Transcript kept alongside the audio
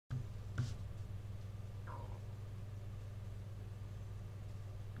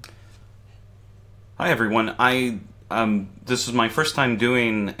Hi everyone. This is my first time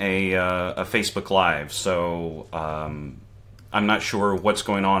doing a Facebook Live, so I'm not sure what's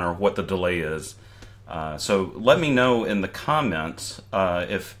going on or what the delay is. So let me know in the comments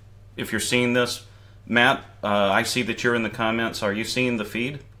if you're seeing this. Matt, I see that you're in the comments. Are you seeing the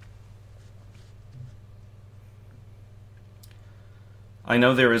feed? I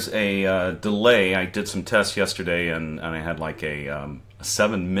know there is a delay. I did some tests yesterday, and I had like a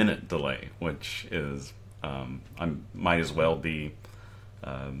 7-minute delay, which is I might as well be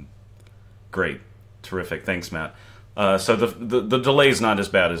great, terrific. Thanks, Matt. So the delay is not as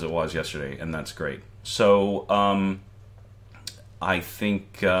bad as it was yesterday, and that's great. So I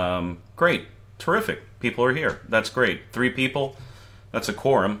think great, terrific. People are here. That's great. 3 people. That's a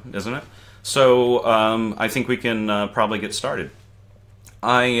quorum, isn't it? So I think we can probably get started.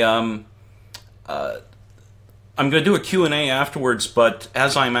 I'm going to do a Q&A afterwards, but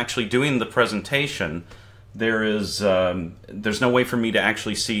as I'm actually doing the presentation, there's no way for me to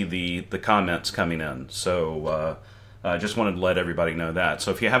actually see the comments coming in. So I just wanted to let everybody know that.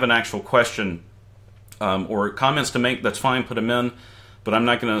 So if you have an actual question or comments to make, that's fine, put them in. But I'm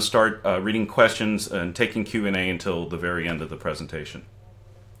not going to start reading questions and taking Q&A until the very end of the presentation.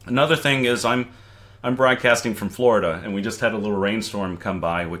 Another thing is I'm broadcasting from Florida, and we just had a little rainstorm come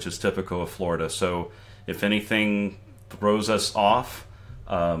by, which is typical of Florida. So if anything throws us off,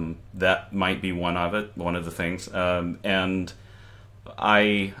 that might be one of the things. And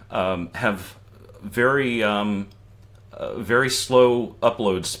I have very slow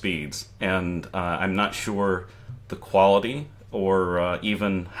upload speeds, and I'm not sure the quality or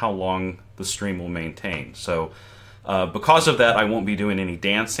even how long the stream will maintain. So because of that, I won't be doing any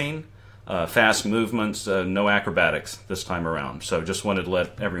dancing. Fast movements, no acrobatics this time around. So just wanted to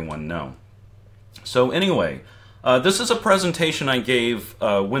let everyone know. So anyway, this is a presentation I gave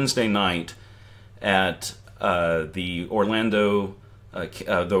Wednesday night at the Orlando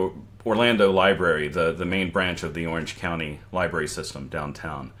Library, the main branch of the Orange County Library System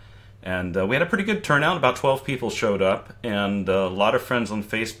downtown. And we had a pretty good turnout. About 12 people showed up, and a lot of friends on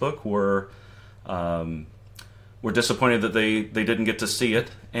Facebook were disappointed that they didn't get to see it.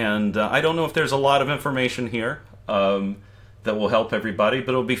 And I don't know if there's a lot of information here that will help everybody, but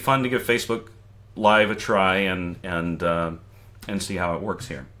it'll be fun to give Facebook Live a try and see how it works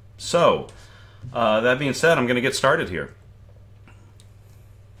here. So that being said, I'm going to get started here.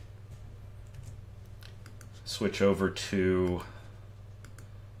 Switch over to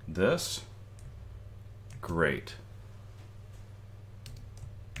this. Great.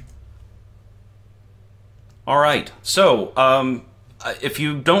 All right, so if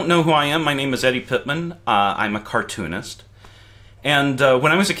you don't know who I am, my name is Eddie Pittman. I'm a cartoonist. And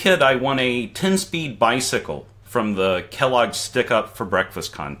when I was a kid, I won a 10-speed bicycle from the Kellogg's Stick Up for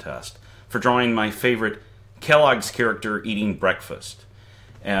Breakfast contest for drawing my favorite Kellogg's character eating breakfast.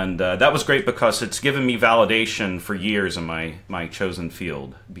 And that was great because it's given me validation for years in my chosen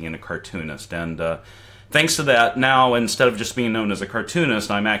field, being a cartoonist. And thanks to that, now instead of just being known as a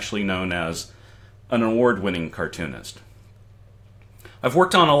cartoonist, I'm actually known as an award-winning cartoonist. I've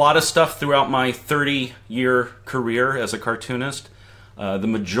worked on a lot of stuff throughout my 30-year career as a cartoonist. The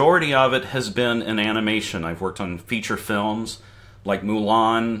majority of it has been in animation. I've worked on feature films like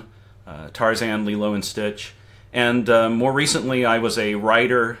Mulan, Tarzan, Lilo and Stitch, and more recently I was a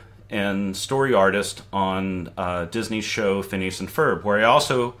writer and story artist on Disney's show Phineas and Ferb, where I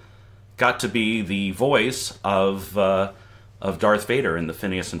also got to be the voice of Darth Vader in the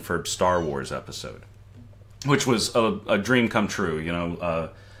Phineas and Ferb Star Wars episode, which was a dream come true, you know,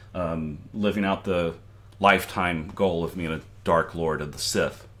 living out the lifetime goal of being a Dark Lord of the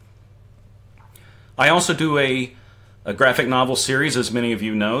Sith. I also do a graphic novel series, as many of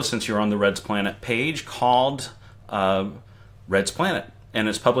you know, since you're on the Red's Planet page, called Red's Planet, and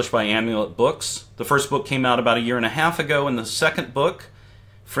it's published by Amulet Books. The first book came out about 1.5 years ago, and the second book,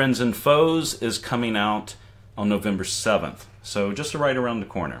 Friends and Foes, is coming out on November 7th. So just right around the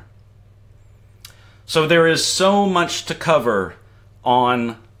corner. So there is so much to cover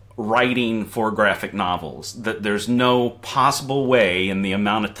on writing for graphic novels that there's no possible way in the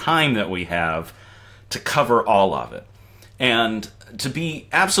amount of time that we have to cover all of it. And to be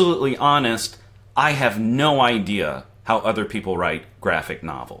absolutely honest, I have no idea how other people write graphic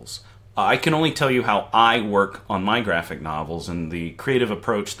novels. I can only tell you how I work on my graphic novels and the creative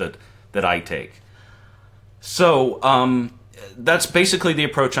approach that I take. So that's basically the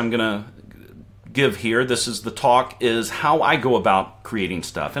approach I'm going to give here. This is the talk, is how I go about creating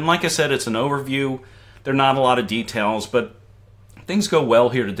stuff. And like I said, it's an overview. There are not a lot of details, but things go well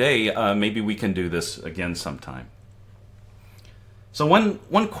here today. Maybe we can do this again sometime. So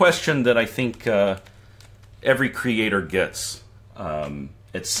one question that I think every creator gets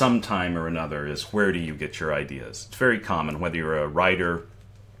at some time or another is, where do you get your ideas? It's very common, whether you're a writer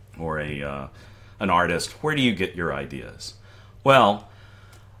or an artist, where do you get your ideas? Well,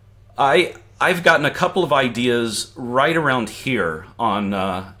 I've gotten a couple of ideas right around here on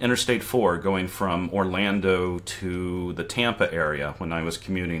Interstate 4, going from Orlando to the Tampa area when I was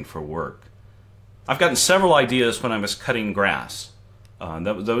commuting for work. I've gotten several ideas when I was cutting grass. Some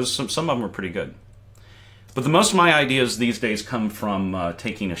of them were pretty good. But the most of my ideas these days come from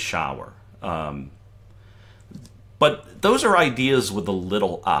taking a shower. But those are ideas with a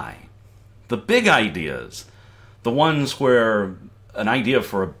little I. The big ideas, the ones where an idea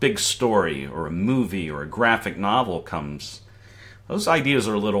for a big story or a movie or a graphic novel comes, those ideas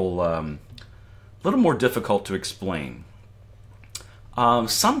are a little more difficult to explain.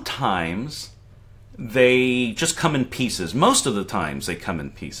 Sometimes they just come in pieces. Most of the times they come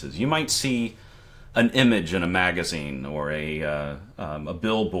in pieces. You might see an image in a magazine or a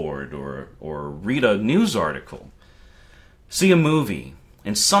billboard or read a news article, see a movie,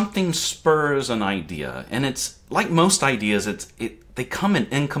 and something spurs an idea. And it's like most ideas, they come in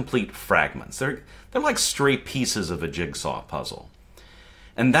incomplete fragments. They're like stray pieces of a jigsaw puzzle.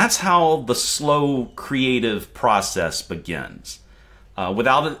 And that's how the slow creative process begins.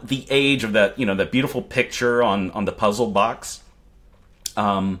 Without the age of that beautiful picture on the puzzle box,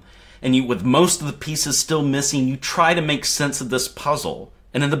 and with most of the pieces still missing, you try to make sense of this puzzle.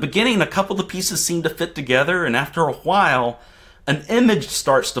 And in the beginning, a couple of the pieces seem to fit together, and after a while, an image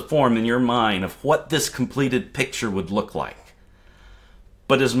starts to form in your mind of what this completed picture would look like.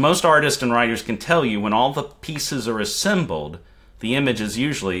 But as most artists and writers can tell you, when all the pieces are assembled, the image is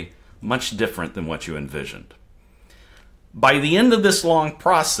usually much different than what you envisioned. By the end of this long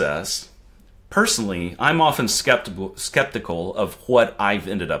process, personally, I'm often skeptical of what I've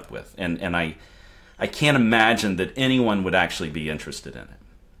ended up with, and I can't imagine that anyone would actually be interested in it.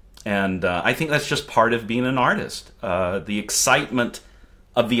 And I think that's just part of being an artist. The excitement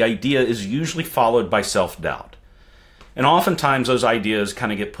of the idea is usually followed by self-doubt. And oftentimes those ideas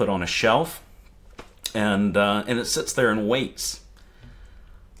kind of get put on a shelf, and it sits there and waits.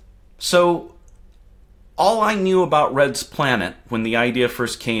 So all I knew about Red's Planet when the idea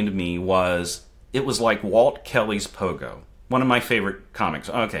first came to me was it was like Walt Kelly's Pogo, one of my favorite comics.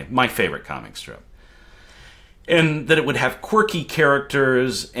 Okay, my favorite comic strip. And that it would have quirky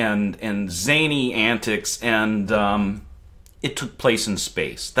characters and zany antics, and it took place in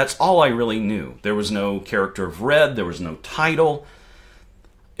space. That's all I really knew. There was no character of Red, there was no title.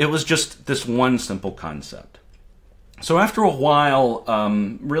 It was just this one simple concept. So after a while,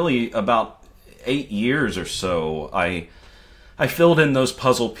 really about 8 years or so, I filled in those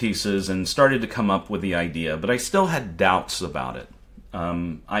puzzle pieces and started to come up with the idea, but I still had doubts about it.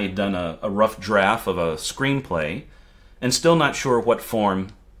 I had done a rough draft of a screenplay and still not sure what form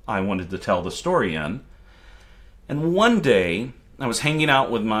I wanted to tell the story in. And one day, I was hanging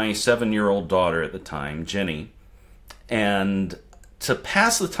out with my 7-year-old daughter at the time, Jenny, and to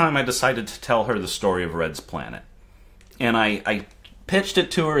pass the time I decided to tell her the story of Red's Planet. And I pitched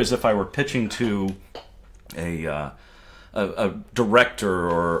it to her as if I were pitching to a director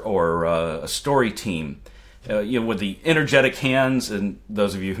or a story team. With the energetic hands, and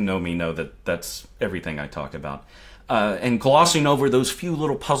those of you who know me know that that's everything I talk about, and glossing over those few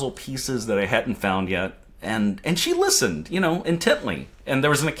little puzzle pieces that I hadn't found yet, and she listened, intently, and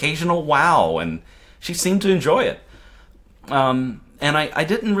there was an occasional wow, and she seemed to enjoy it. And I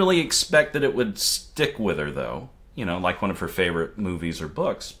didn't really expect that it would stick with her, though, like one of her favorite movies or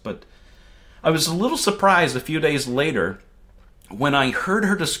books, but I was a little surprised a few days later when I heard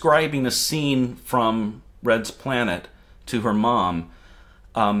her describing a scene from Red's Planet to her mom,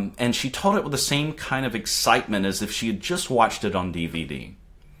 and she told it with the same kind of excitement as if she had just watched it on DVD.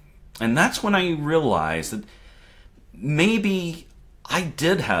 And that's when I realized that maybe I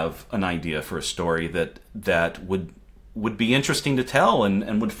did have an idea for a story that would be interesting to tell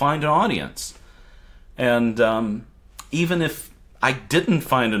and would find an audience. And even if I didn't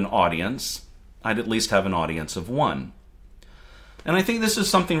find an audience, I'd at least have an audience of one. And I think this is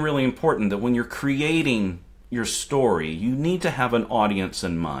something really important, that when you're creating your story, you need to have an audience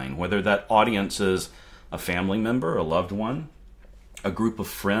in mind, whether that audience is a family member, a loved one, a group of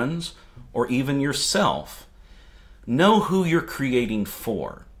friends, or even yourself. Know who you're creating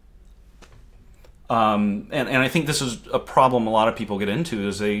for. And I think this is a problem a lot of people get into,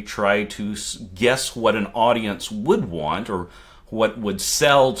 is they try to guess what an audience would want or what would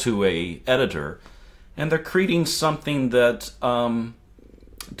sell to an editor. And they're creating something that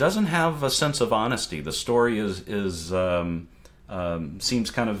doesn't have a sense of honesty. The story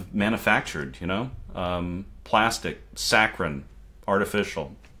seems kind of manufactured, plastic, saccharine,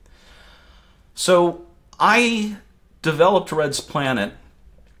 artificial. So I developed Red's Planet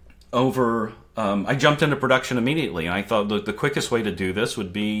over, I jumped into production immediately, and I thought the quickest way to do this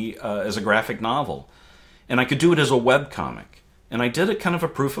would be as a graphic novel. And I could do it as a webcomic. And I did it kind of a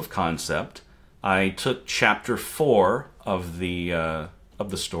proof of concept. I took chapter 4 of the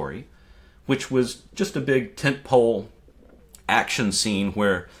story, which was just a big tentpole action scene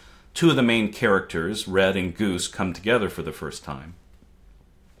where two of the main characters, Red and Goose, come together for the first time.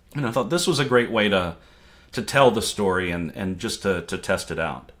 And I thought this was a great way to tell the story and just to test it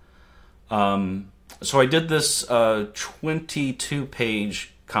out. So I did this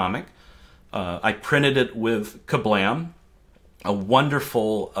 22-page comic. I printed it with Kablam, a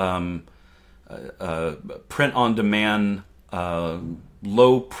wonderful print-on-demand,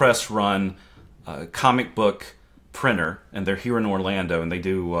 low press run comic book printer, and they're here in Orlando, and they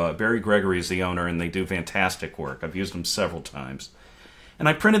do, Barry Gregory is the owner, and they do fantastic work. I've used them several times. And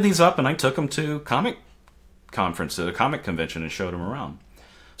I printed these up, and I took them to comic conferences, a comic convention, and showed them around.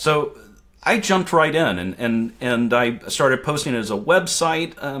 So I jumped right in, and I started posting it as a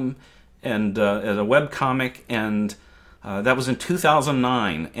website, and as a webcomic, and that was in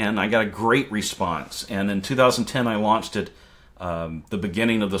 2009, and I got a great response. And in 2010, I launched it, the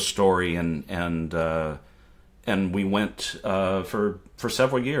beginning of the story, and we went for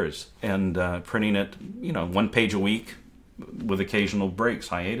several years, and printing it, 1 page a week with occasional breaks,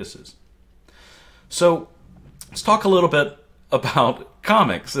 hiatuses. So let's talk a little bit about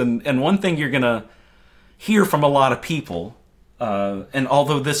comics, and one thing you're gonna hear from a lot of people, and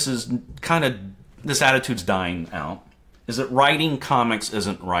although this attitude's dying out, is that writing comics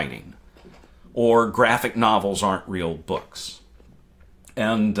isn't writing, or graphic novels aren't real books.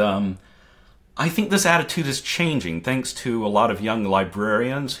 And I think this attitude is changing thanks to a lot of young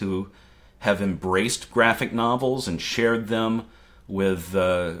librarians who have embraced graphic novels and shared them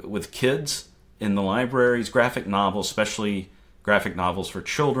with kids in the libraries. Graphic novels, especially graphic novels for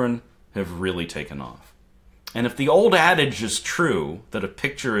children, have really taken off. And if the old adage is true, that a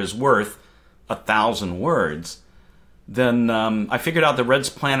picture is worth 1,000 words, then I figured out that Red's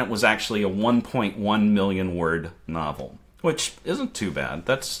Planet was actually a 1.1 million word novel, which isn't too bad.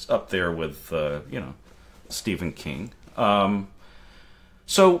 That's up there with, Stephen King.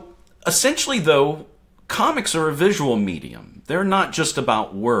 So essentially, though, comics are a visual medium. They're not just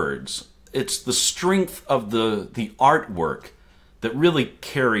about words. It's the strength of the artwork that really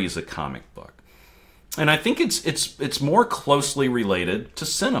carries a comic book. And I think it's more closely related to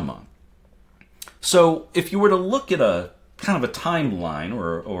cinema. So if you were to look at a kind of a timeline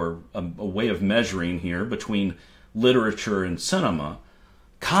or a way of measuring here between literature and cinema,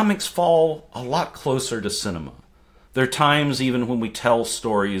 comics fall a lot closer to cinema. There are times even when we tell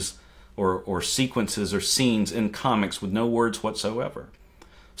stories or sequences or scenes in comics with no words whatsoever.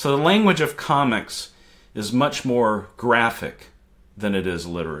 So the language of comics is much more graphic than it is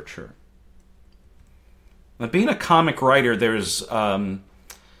literature. Now, being a comic writer, there's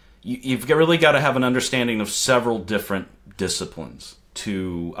you've really got to have an understanding of several different disciplines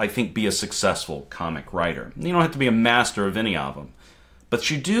to, I think, be a successful comic writer. You don't have to be a master of any of them,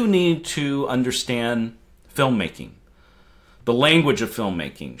 but you do need to understand filmmaking, the language of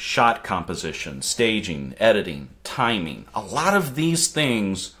filmmaking, shot composition, staging, editing, timing. A lot of these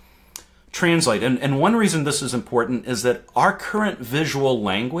things translate. And one reason this is important is that our current visual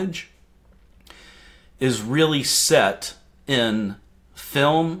language is really set in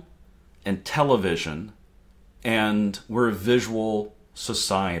film and television, and we're a visual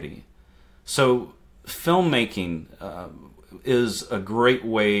society. So filmmaking is a great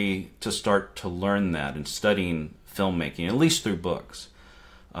way to start to learn that and studying filmmaking, at least through books,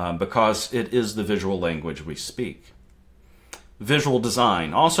 because it is the visual language we speak. Visual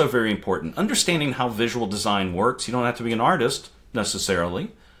design, also very important. Understanding how visual design works. You don't have to be an artist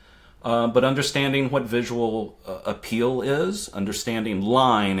necessarily, but understanding what visual appeal is, understanding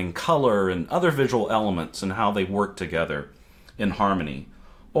line and color and other visual elements and how they work together in harmony,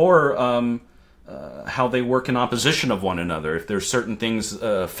 or how they work in opposition of one another if there's certain things,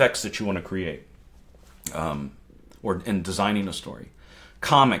 effects that you want to create, or in designing a story.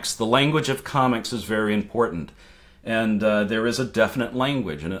 Comics, the language of comics is very important, and there is a definite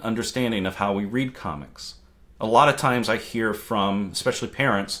language and an understanding of how we read comics. A lot of times I hear from, especially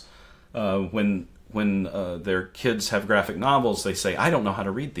parents, when their kids have graphic novels, they say, I don't know how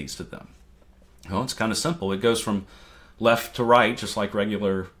to read these to them. Well, it's kind of simple. It goes from left to right, just like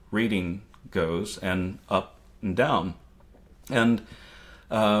regular reading goes, and up and down. And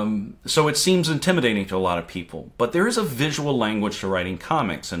So it seems intimidating to a lot of people. But there is a visual language to writing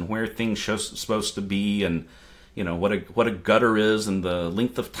comics, and where things are supposed to be, and what a gutter is, and the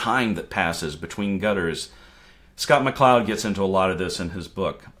length of time that passes between gutters. Scott McCloud gets into a lot of this in his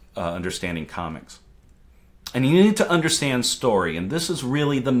book, Understanding Comics. And you need to understand story, and this is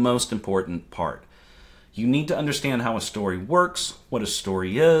really the most important part. You need to understand how a story works, what a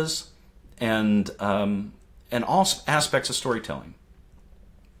story is, and all aspects of storytelling.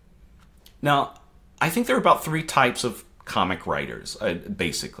 Now, I think there are about 3 types of comic writers,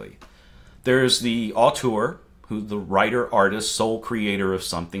 basically. There's the auteur, who's the writer, artist, sole creator of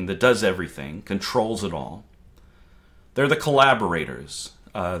something that does everything, controls it all. They're the collaborators,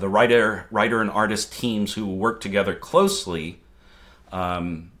 the writer and artist teams who work together closely,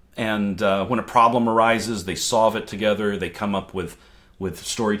 and when a problem arises, they solve it together. They come up with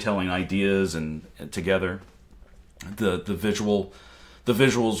storytelling ideas and together. The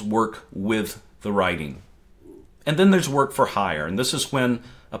visuals work with the writing. And then there's work for hire, and this is when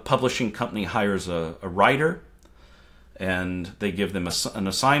a publishing company hires a writer, and they give them an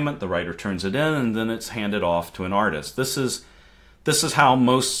assignment. The writer turns it in, and then it's handed off to an artist. This is how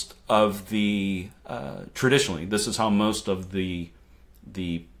most of the traditionally, this is how most of the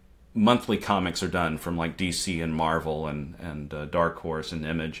monthly comics are done, from like DC and Marvel and Dark Horse and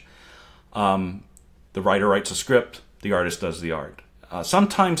Image. The writer writes a script, the artist does the art.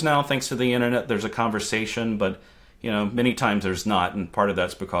 Sometimes now, thanks to the internet, there's a conversation, but many times there's not, and part of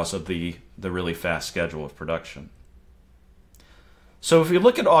that's because of the really fast schedule of production. So if you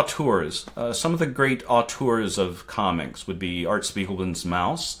look at auteurs, some of the great auteurs of comics would be Art Spiegelman's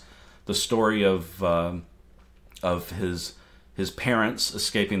Mouse, the story of his parents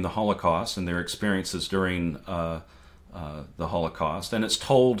escaping the Holocaust and their experiences during the Holocaust, and it's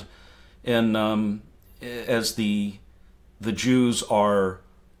told in as the Jews are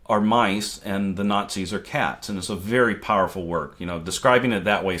mice and the Nazis are cats, and it's a very powerful work. Describing it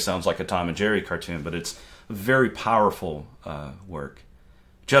that way sounds like a Tom and Jerry cartoon, but it's a very powerful work.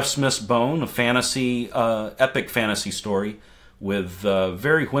 Jeff Smith's Bone, a fantasy, epic fantasy story with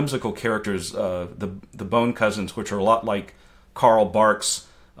very whimsical characters, the Bone Cousins, which are a lot like Carl Barks'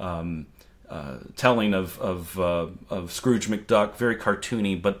 telling of Scrooge McDuck, very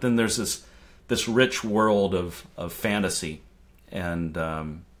cartoony. But then there's this rich world of fantasy, and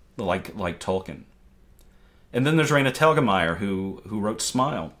like Tolkien. And then there's Raina Telgemeier, who wrote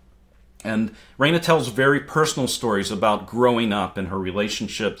Smile. And Raina tells very personal stories about growing up and her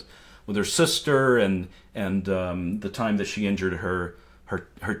relationships with her sister, and the time that she injured her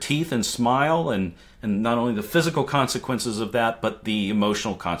teeth in Smile, and not only the physical consequences of that, but the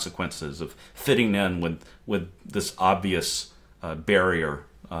emotional consequences of fitting in with this obvious barrier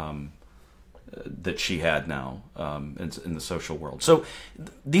that she had now in the social world. So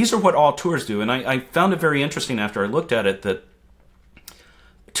these are what auteurs do, and I found it very interesting after I looked at it that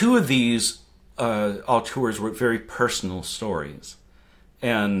 2 of these auteurs were very personal stories,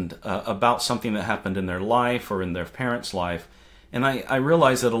 and about something that happened in their life or in their parents' life. And I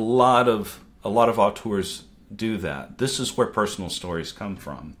realized that a lot of auteurs do that. This is where personal stories come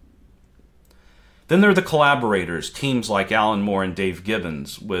from. Then there are the collaborators, teams like Alan Moore and Dave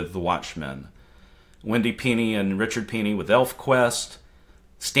Gibbons with The Watchmen, Wendy Pini and Richard Pini with ElfQuest,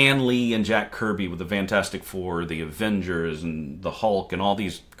 Stan Lee and Jack Kirby with the Fantastic Four, the Avengers, and the Hulk, and all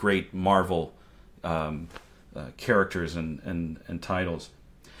these great Marvel characters and titles.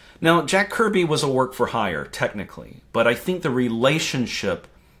 Now, Jack Kirby was a work for hire, technically, but I think the relationship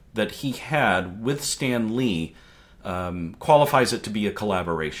that he had with Stan Lee qualifies it to be a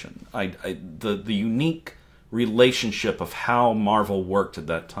collaboration. The unique relationship of how Marvel worked at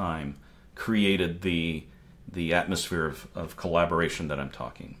that time created the atmosphere of collaboration that I'm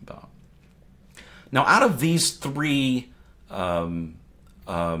talking about. Now, out of these 3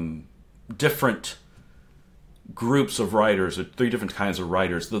 different groups of writers, or 3 different kinds of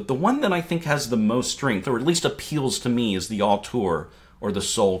writers, the one that I think has the most strength, or at least appeals to me, is the auteur, or the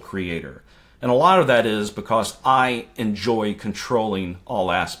sole creator. And a lot of that is because I enjoy controlling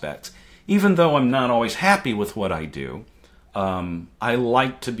all aspects. Even though I'm not always happy with what I do, I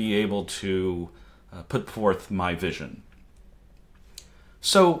like to be able to put forth my vision.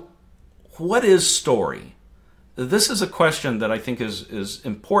 So, what is story? This is a question that I think is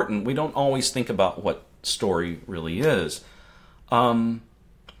important. We don't always think about what story really is. And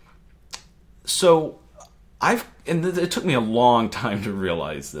it took me a long time to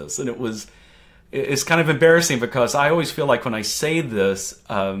realize this, and it's kind of embarrassing because I always feel like when I say this,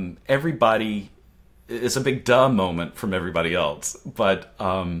 everybody, it's a big duh moment from everybody else. But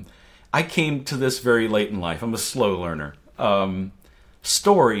I came to this very late in life. I'm a slow learner.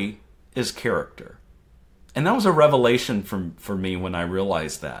 Story is character. And that was a revelation for me when I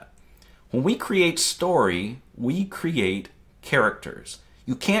realized that. When we create story, we create characters.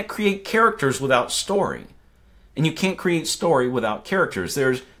 You can't create characters without story. And you can't create story without characters.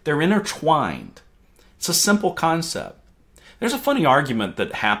 They're intertwined. It's a simple concept. There's a funny argument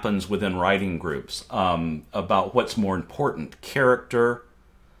that happens within writing groups about what's more important, character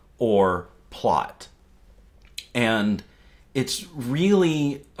or plot. And it's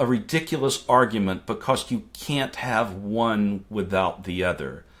really a ridiculous argument because you can't have one without the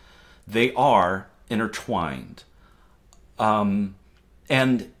other. They are intertwined. And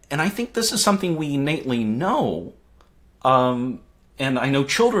I think this is something we innately know. And I know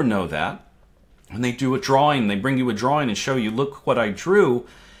children know that. When they do a drawing, they bring you a drawing and show you, look what I drew.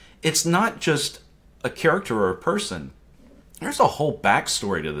 It's not just a character or a person. There's a whole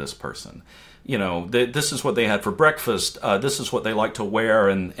backstory to this person. You know, this is what they had for breakfast. This is what they like to wear,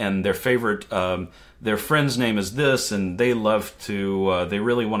 and their favorite, their friend's name is this, and they love to. They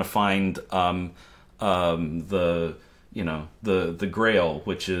really want to find the Grail,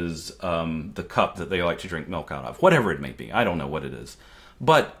 which is the cup that they like to drink milk out of. Whatever it may be, I don't know what it is,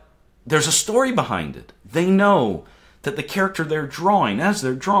 but there's a story behind it. They know that the character they're drawing, as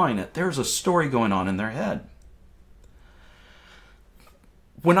they're drawing it, there's a story going on in their head.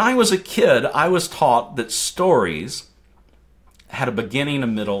 When I was a kid, I was taught that stories had a beginning, a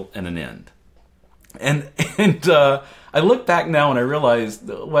middle, and an end. And I look back now and I realize,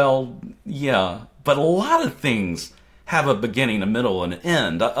 well, yeah, but a lot of things have a beginning, a middle, and an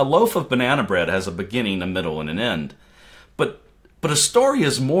end. A loaf of banana bread has a beginning, a middle, and an end. But a story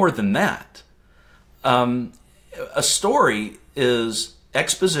is more than that. A story is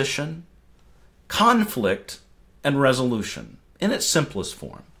exposition, conflict, and resolution in its simplest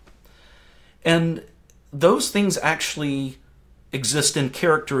form. And those things actually exist in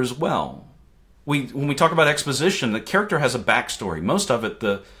character as well. When we talk about exposition, the character has a backstory. Most of it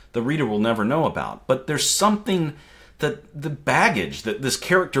the reader will never know about. But there's something that the baggage that this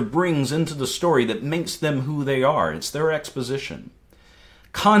character brings into the story that makes them who they are. It's their exposition.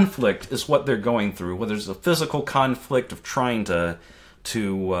 Conflict is what they're going through, whether it's a physical conflict of trying to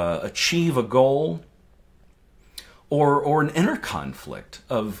achieve a goal, or an inner conflict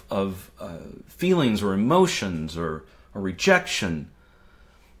of feelings or emotions or rejection.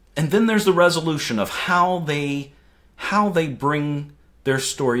 And then there's the resolution of how they bring their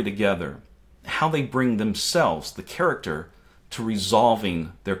story together, how they bring themselves, the character, to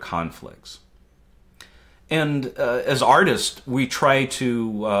resolving their conflicts. And as artists, we try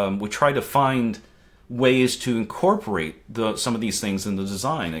to find ways to incorporate some of these things in the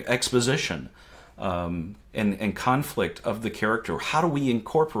design, exposition, and conflict of the character. How do we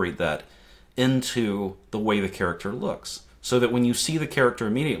incorporate that into the way the character looks, so that when you see the character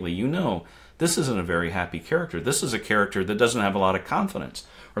immediately, you know this isn't a very happy character. This is a character that doesn't have a lot of confidence,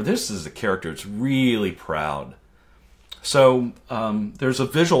 or this is a character that's really proud. So there's a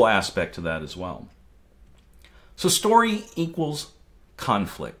visual aspect to that as well. So story equals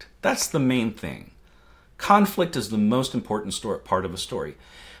conflict. That's the main thing. Conflict is the most important part of a story.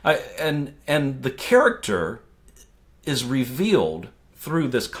 And the character is revealed through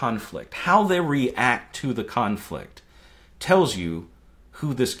this conflict. How they react to the conflict tells you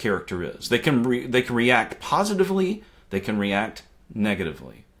who this character is. They can react positively, they can react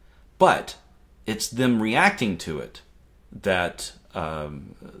negatively. But it's them reacting to it that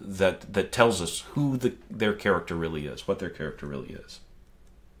tells us who their character really is, what their character really is.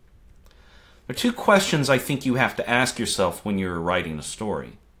 There are two questions I think you have to ask yourself when you're writing a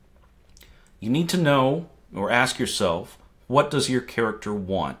story. You need to know, or ask yourself, what does your character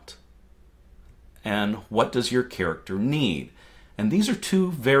want? And what does your character need? And these are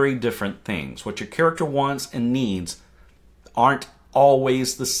two very different things. What your character wants and needs aren't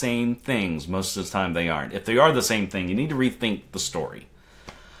always the same things. Most of the time they aren't. If they are the same thing, you need to rethink the story.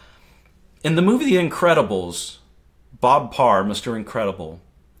 In the movie The Incredibles, Bob Parr, Mr. Incredible,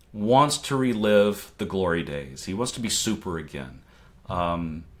 wants to relive the glory days. He wants to be super again.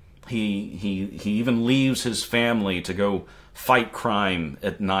 He even leaves his family to go fight crime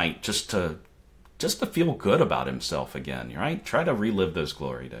at night just to feel good about himself again, right? Try to relive those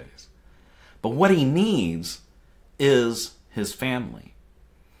glory days. But what he needs is his family.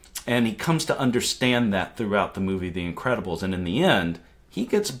 And he comes to understand that throughout the movie The Incredibles. And in the end, he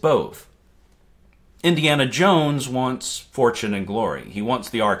gets both. Indiana Jones wants fortune and glory. He wants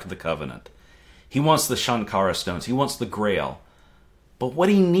the Ark of the Covenant. He wants the Shankara stones. He wants the Grail. But what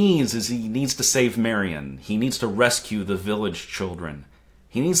he needs is he needs to save Marion. He needs to rescue the village children.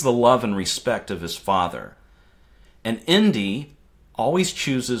 He needs the love and respect of his father. And Indy always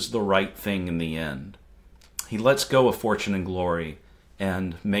chooses the right thing in the end. He lets go of fortune and glory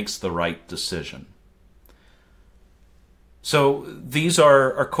and makes the right decision. So these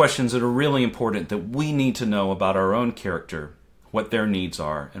are questions that are really important that we need to know about our own character, what their needs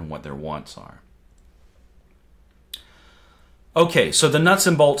are and what their wants are. Okay, so the nuts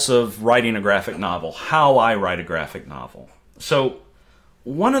and bolts of writing a graphic novel, how I write a graphic novel. So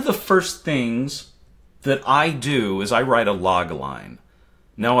one of the first things that I do is I write a log line.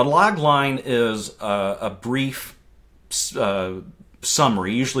 Now a log line is a brief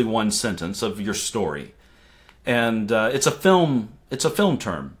summary, usually one sentence, of your story. And it's a film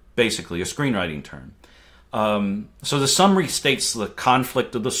term, basically, a screenwriting term. So the summary states the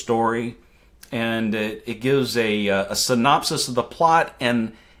conflict of the story, and it gives a synopsis of the plot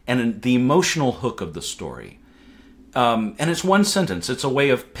and the emotional hook of the story. And it's one sentence. It's a way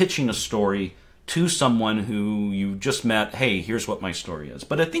of pitching a story to someone who you just met. Hey, here's what my story is.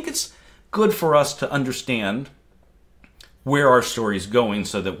 But I think it's good for us to understand where our story is going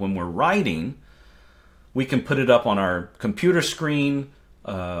so that when we're writing, we can put it up on our computer screen,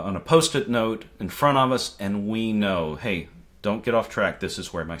 on a Post-it note in front of us, and we know, hey, don't get off track. This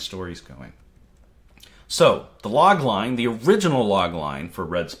is where my story's going. So the log line, the original log line for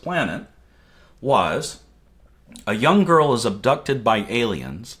Red's Planet was, a young girl is abducted by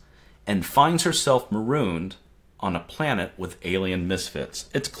aliens and finds herself marooned on a planet with alien misfits.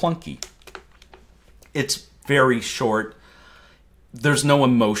 It's clunky. It's very short. There's no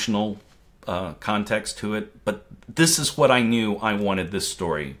emotional context to it, but this is what I knew I wanted this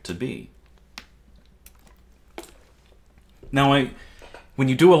story to be. Now, when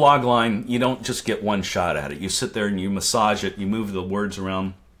you do a log line, you don't just get one shot at it. You sit there and you massage it, you move the words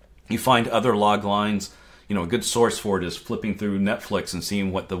around, you find other log lines. You know, a good source for it is flipping through Netflix and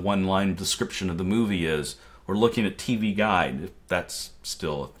seeing what the one-line description of the movie is, or looking at TV Guide, if that's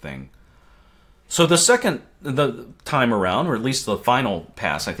still a thing. So the time around, or at least the final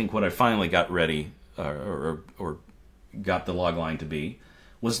pass, I think what I finally got ready, or got the log line to be,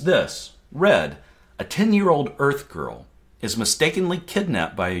 was this. Red, a 10-year-old Earth girl, is mistakenly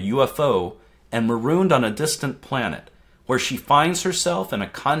kidnapped by a UFO and marooned on a distant planet, where she finds herself in a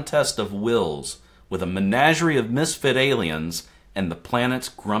contest of wills with a menagerie of misfit aliens and the planet's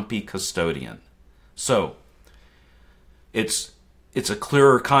grumpy custodian. So, it's a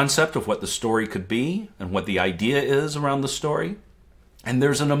clearer concept of what the story could be and what the idea is around the story. And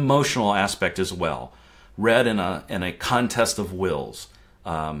there's an emotional aspect as well. Red in a contest of wills.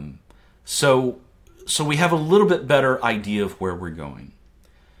 So we have a little bit better idea of where we're going.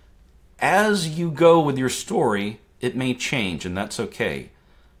 As you go with your story, it may change, and that's okay.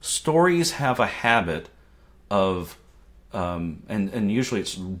 Stories have a habit of, and usually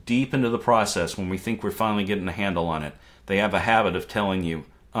it's deep into the process when we think we're finally getting a handle on it, they have a habit of telling you,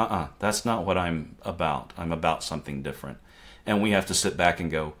 that's not what I'm about. I'm about something different. And we have to sit back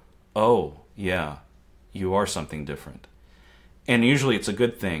and go, oh, yeah, you are something different. And usually it's a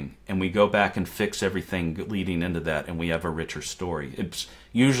good thing, and we go back and fix everything leading into that, and we have a richer story. It's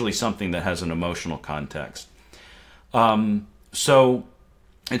usually something that has an emotional context. So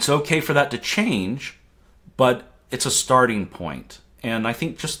it's okay for that to change, but it's a starting point. And I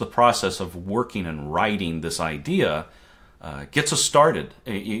think just the process of working and writing this idea gets us started.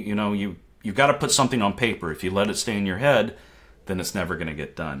 You've got to put something on paper. If you let it stay in your head, then it's never going to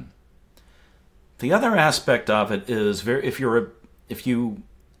get done. The other aspect of it is if you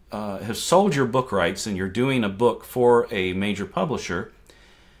have sold your book rights and you're doing a book for a major publisher,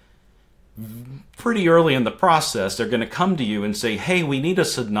 pretty early in the process, they're going to come to you and say, hey, we need a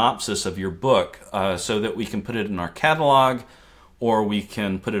synopsis of your book so that we can put it in our catalog, or we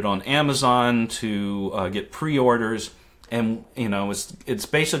can put it on Amazon to get pre-orders. And, it's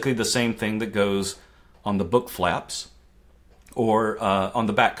basically the same thing that goes on the book flaps or on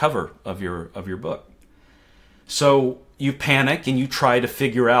the back cover of your book. So you panic and you try to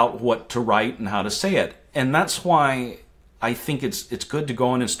figure out what to write and how to say it. And that's why I think it's good to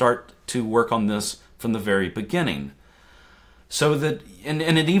go in and start to work on this from the very beginning. So that, and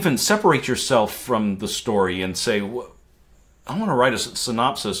it even separates yourself from the story and say, I want to write a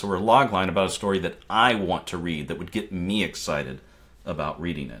synopsis or a logline about a story that I want to read, that would get me excited about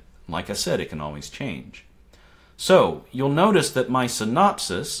reading it. Like I said, it can always change. So you'll notice that my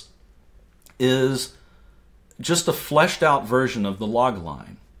synopsis is just a fleshed out version of the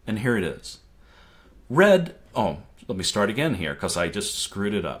logline. And here it is. Red, let me start again here because I just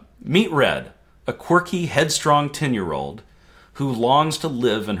screwed it up. Meet Red, a quirky, headstrong 10-year-old who longs to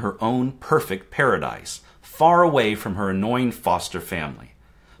live in her own perfect paradise, far away from her annoying foster family.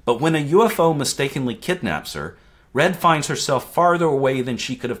 But when a UFO mistakenly kidnaps her, Red finds herself farther away than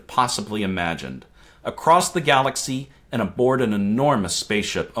she could have possibly imagined, across the galaxy and aboard an enormous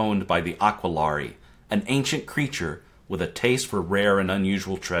spaceship owned by the Aquilari, an ancient creature with a taste for rare and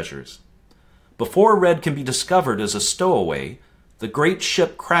unusual treasures. Before Red can be discovered as a stowaway, the great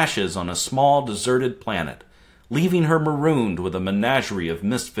ship crashes on a small deserted planet, leaving her marooned with a menagerie of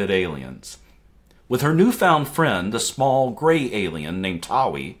misfit aliens. With her newfound friend, a small gray alien named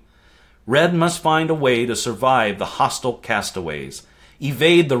Tawi, Red must find a way to survive the hostile castaways,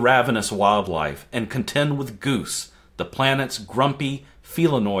 evade the ravenous wildlife, and contend with Goose, the planet's grumpy,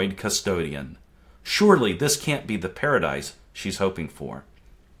 felinoid custodian. Surely this can't be the paradise she's hoping for.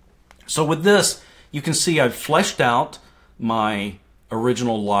 So with this, you can see I've fleshed out my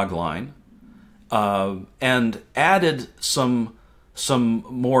original logline and added some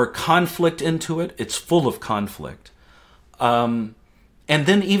more conflict into it. It's full of conflict. And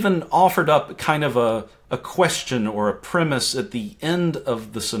then even offered up kind of a question or a premise at the end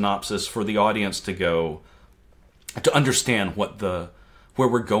of the synopsis for the audience to understand where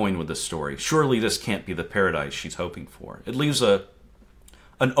we're going with this story. Surely this can't be the paradise she's hoping for. It leaves an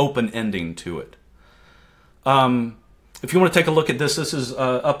open ending to it. If you want to take a look at this is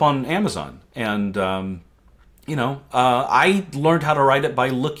up on Amazon. And, I learned how to write it by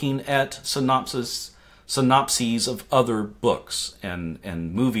looking at synopses of other books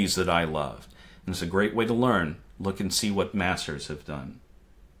and movies that I loved. And it's a great way to learn. Look and see what masters have done.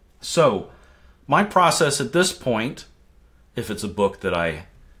 So, my process at this point, if it's a book that I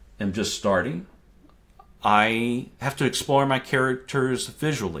am just starting, I have to explore my characters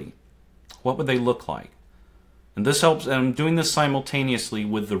visually. What would they look like? And this helps, and I'm doing this simultaneously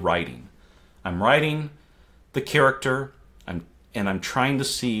with the writing. I'm writing the character, and I'm trying to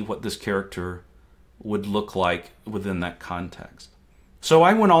see what this character would look like within that context. So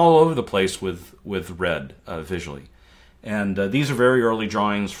I went all over the place with Red visually. And these are very early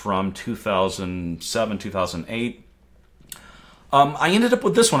drawings from 2007, 2008. I ended up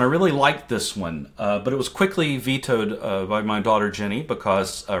with this one. I really liked this one, but it was quickly vetoed by my daughter Jenny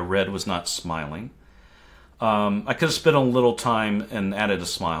because Red was not smiling. I could have spent a little time and added a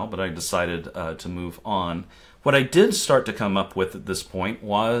smile, but I decided to move on. What I did start to come up with at this point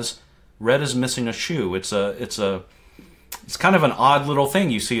was Red is missing a shoe. It's kind of an odd little thing.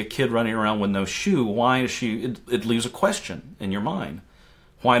 You see a kid running around with no shoe. Why is she? It leaves a question in your mind.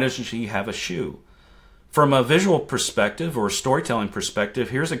 Why doesn't she have a shoe? From a visual perspective or storytelling perspective,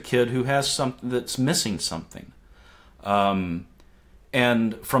 here's a kid who has something that's missing something. And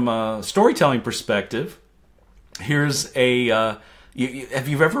from a storytelling perspective, here's a... have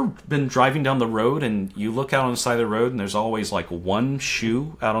you ever been driving down the road and you look out on the side of the road and there's always like one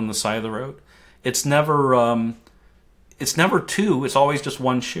shoe out on the side of the road? It's never two. It's always just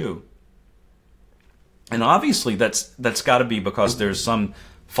one shoe. And obviously that's got to be because there's some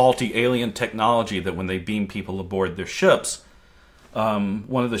faulty alien technology that when they beam people aboard their ships,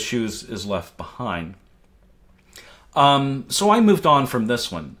 one of the shoes is left behind. So I moved on from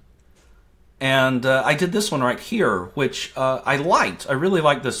this one. And I did this one right here, which I liked. I really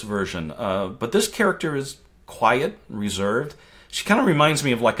liked this version. But this character is quiet, reserved. She kind of reminds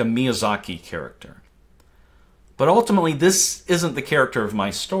me of like a Miyazaki character. But ultimately, this isn't the character of my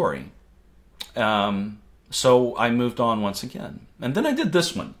story. So I moved on once again. And then I did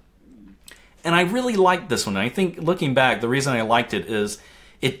this one. And I really liked this one. And I think, looking back, the reason I liked it is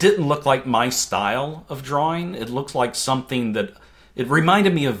it didn't look like my style of drawing. It looked like something that... It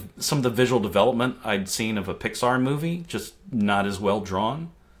reminded me of some of the visual development I'd seen of a Pixar movie, just not as well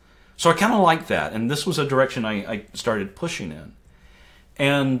drawn. So I kind of liked that. And this was a direction I started pushing in.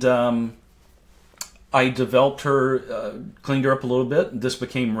 And... I developed her, cleaned her up a little bit. This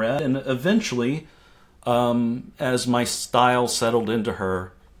became Red, and eventually, as my style settled into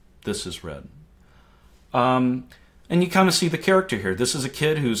her, this is Red. And you kind of see the character here. This is a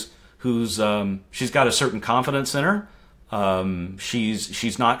kid who's she's got a certain confidence in her.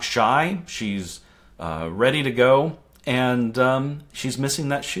 She's not shy. She's ready to go, and she's missing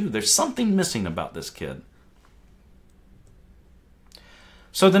that shoe. There's something missing about this kid.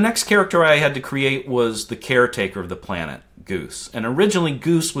 So the next character I had to create was the caretaker of the planet, Goose. And originally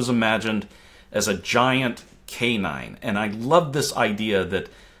Goose was imagined as a giant canine. And I love this idea that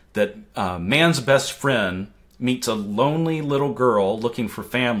man's best friend meets a lonely little girl looking for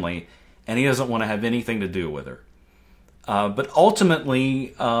family, and he doesn't want to have anything to do with her. But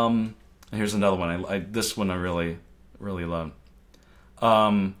ultimately, here's another one. This one I really, really love.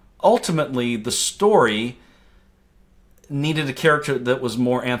 Ultimately, the story needed a character that was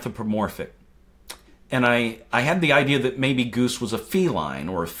more anthropomorphic. And I had the idea that maybe Goose was a feline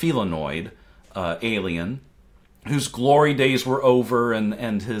or a felinoid alien whose glory days were over,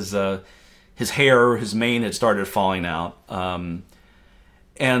 and his hair, his mane had started falling out.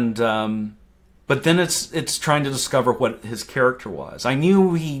 But then it's trying to discover what his character was. I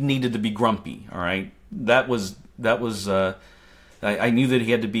knew he needed to be grumpy. All right, that was I knew that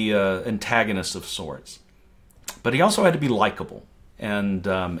he had to be an antagonist of sorts, but he also had to be likable and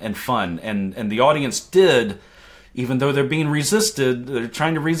fun. And the audience did, even though they're being resisted, they're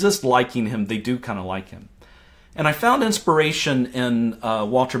trying to resist liking him. They do kind of like him. And I found inspiration in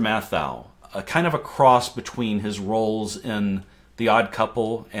Walter Matthau, kind of a cross between his roles in The Odd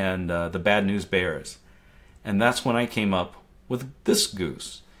Couple and The Bad News Bears. And that's when I came up with this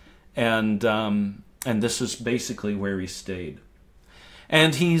goose. And this is basically where he stayed.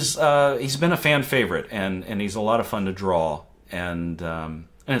 And he's been a fan favorite, and he's a lot of fun to draw. And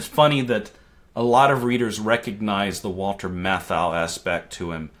it's funny that a lot of readers recognize the Walter Matthau aspect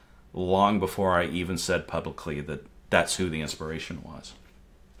to him long before I even said publicly that that's who the inspiration was.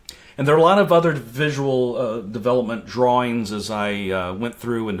 And there are a lot of other visual development drawings as I went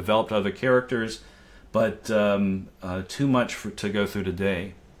through and developed other characters, but too much to go through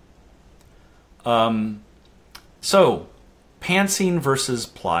today. So, pantsing versus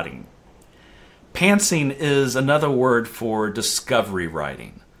plotting. Pantsing is another word for discovery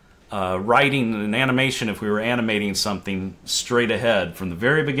writing. Writing an animation, if we were animating something straight ahead from the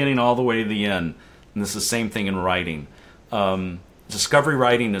very beginning all the way to the end, and this is the same thing in writing. Discovery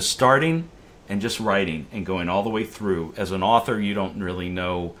writing is starting and just writing and going all the way through. As an author, you don't really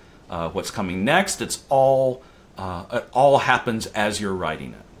know what's coming next. It all happens as you're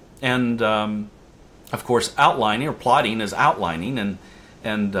writing it. And of course, outlining or plotting is outlining,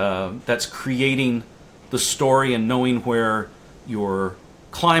 and that's creating the story and knowing where your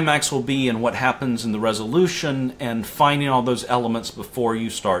climax will be and what happens in the resolution, and finding all those elements before you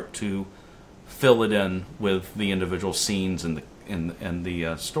start to fill it in with the individual scenes and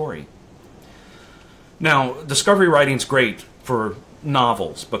the story. Now, discovery writing's great for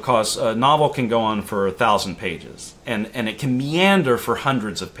novels because a novel can go on for 1,000 pages, and it can meander for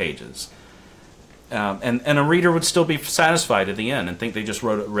hundreds of pages. And a reader would still be satisfied at the end and think they just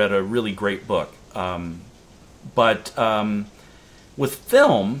read a really great book. But with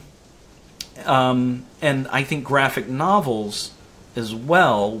film, and I think graphic novels as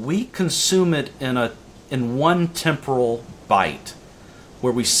well, we consume it in one temporal bite,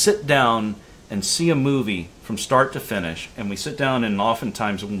 where we sit down and see a movie from start to finish, and we sit down and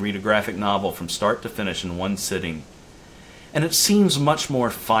oftentimes we read a graphic novel from start to finish in one sitting. And it seems much more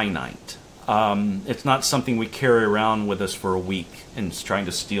finite. It's not something we carry around with us for a week and trying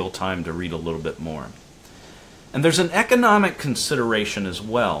to steal time to read a little bit more. And there's an economic consideration as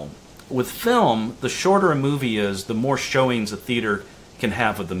well. With film, the shorter a movie is, the more showings a theater can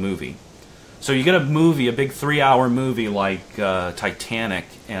have of the movie. So you get a movie, a big 3-hour movie like Titanic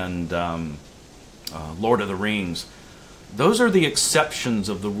and Lord of the Rings. Those are the exceptions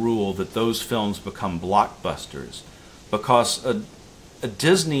of the rule that those films become blockbusters, because a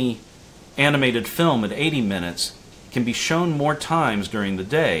Disney animated film at 80 minutes can be shown more times during the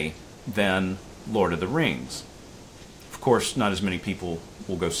day than Lord of the Rings. Of course, not as many people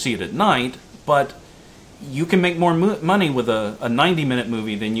will go see it at night, but you can make more money with a 90-minute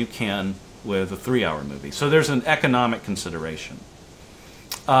movie than you can with a 3-hour movie. So there's an economic consideration.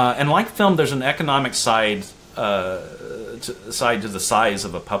 And like film, there's an economic side to the size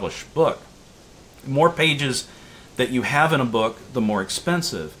of a published book. The more pages that you have in a book, the more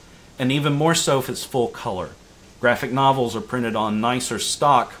expensive. And even more so if it's full color. Graphic novels are printed on nicer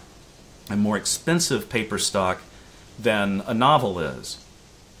stock and more expensive paper stock than a novel is.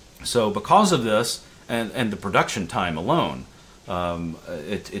 So because of this, and the production time alone,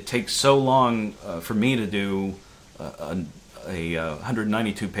 it takes so long for me to do a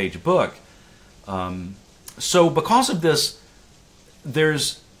 192-page book. So because of this,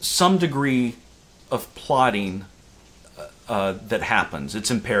 there's some degree of plotting that happens.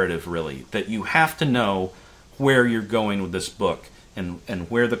 It's imperative, really, that you have to know where you're going with this book and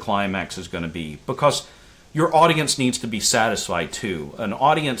where the climax is going to be, because your audience needs to be satisfied too. An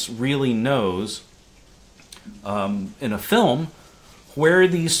audience really knows in a film where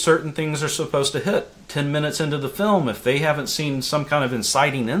these certain things are supposed to hit. 10 minutes into the film, if they haven't seen some kind of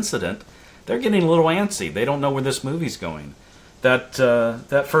inciting incident, they're getting a little antsy. They don't know where this movie's going.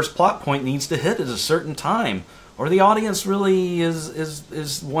 That first plot point needs to hit at a certain time, or the audience really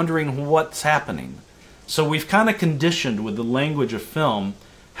is wondering what's happening. So we've kind of conditioned with the language of film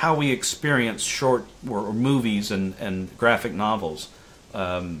how we experience short or movies and graphic novels.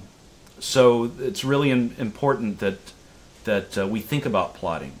 So it's really important that we think about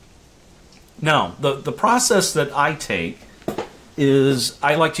plotting. Now, the process that I take is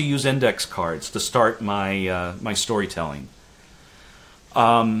I like to use index cards to start my my storytelling.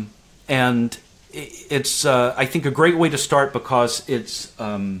 And it's, I think, a great way to start because it's,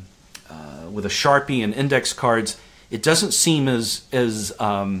 with a Sharpie and index cards, it doesn't seem as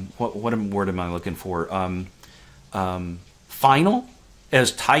what word am I looking for? Final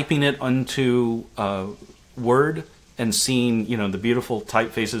as typing it onto Word and seeing, you know, the beautiful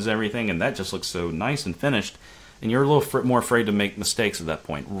typefaces and everything, and that just looks so nice and finished. And you're a little more afraid to make mistakes at that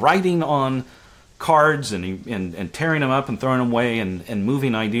point. Writing on cards and tearing them up and throwing them away and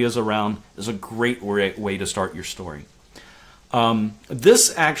moving ideas around is a great way to start your story.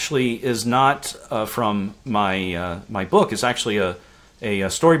 This actually is not from my my book. It's actually a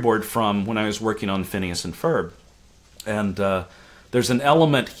storyboard from when I was working on Phineas and Ferb. And there's an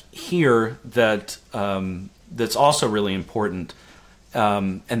element here that that's also really important,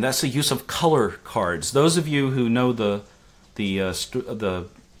 and that's the use of color cards. Those of you who know the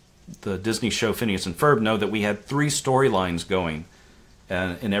Disney show Phineas and Ferb know that we had 3 storylines going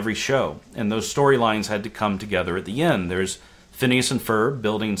in every show, and those storylines had to come together at the end. There's Phineas and Ferb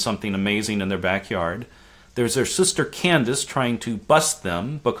building something amazing in their backyard. There's their sister Candace trying to bust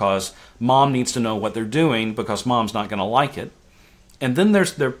them because Mom needs to know what they're doing because Mom's not going to like it. And then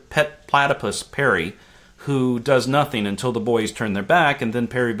there's their pet platypus, Perry, who does nothing until the boys turn their back, and then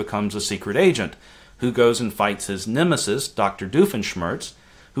Perry becomes a secret agent who goes and fights his nemesis, Dr. Doofenshmirtz,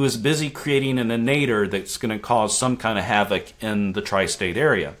 who is busy creating an innator that's going to cause some kind of havoc in the tri-state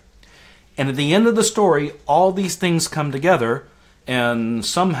area. And at the end of the story, all these things come together, and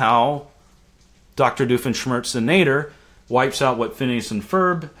somehow Dr. Doofenshmirtz's innator wipes out what Phineas and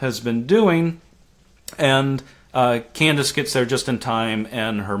Ferb has been doing, and Candace gets there just in time,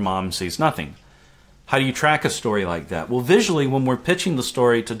 and her mom sees nothing. How do you track a story like that? Well, visually, when we're pitching the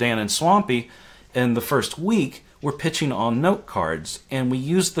story to Dan and Swampy in the first week, we're pitching on note cards, and we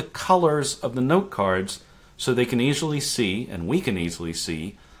use the colors of the note cards so they can easily see, and we can easily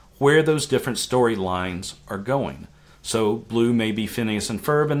see, where those different storylines are going. So blue may be Phineas and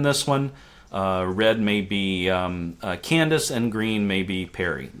Ferb in this one, red may be Candace, and green may be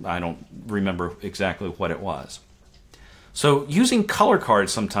Perry. I don't remember exactly what it was. So using color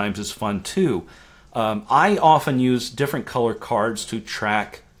cards sometimes is fun too. I often use different color cards to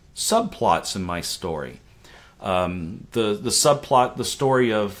track subplots in my story. The subplot, the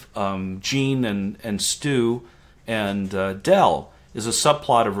story of Gene and Stu and Del is a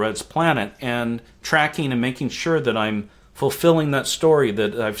subplot of Red's Planet, and tracking and making sure that I'm fulfilling that story,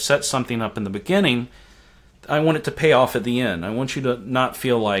 that I've set something up in the beginning, I want it to pay off at the end. I want you to not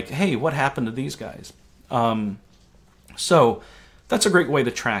feel like, hey, what happened to these guys? So that's a great way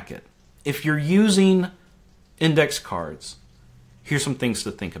to track it. If you're using index cards, here's some things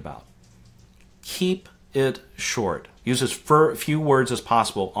to think about. Keep it short. Use as few words as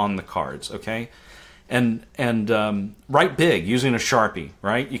possible on the cards, okay? And write big using a Sharpie,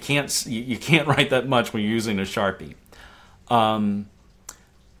 right? You can't write that much when you're using a Sharpie.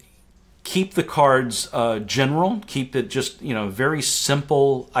 Keep the cards general. Keep it just, you know, very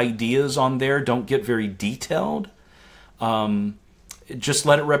simple ideas on there. Don't get very detailed. Just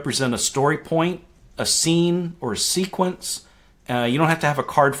let it represent a story point, a scene, or a sequence. You don't have to have a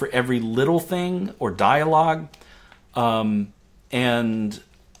card for every little thing or dialogue. And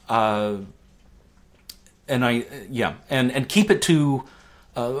keep it to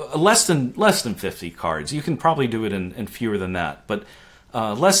less than 50 cards. You can probably do it in fewer than that, but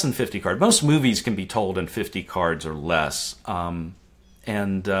less than 50 cards. Most movies can be told in 50 cards or less. And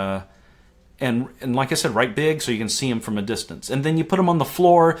like I said, write big so you can see them from a distance. And then you put them on the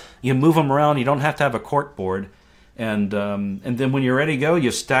floor. You move them around. You don't have to have a cork board. And then when you're ready to go,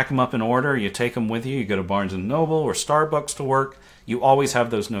 you stack them up in order. You take them with you. You go to Barnes & Noble or Starbucks to work. You always have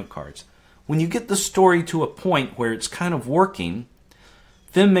those note cards. When you get the story to a point where it's kind of working,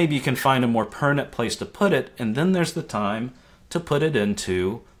 then maybe you can find a more permanent place to put it, and then there's the time to put it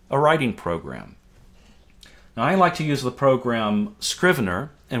into a writing program. Now, I like to use the program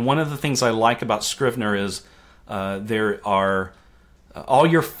Scrivener, and one of the things I like about Scrivener is there are all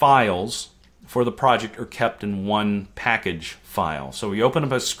your files for the project are kept in one package file. So we open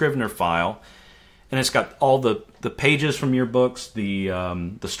up a Scrivener file, and it's got all the pages from your books,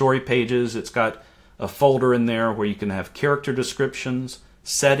 the story pages. It's got a folder in there where you can have character descriptions,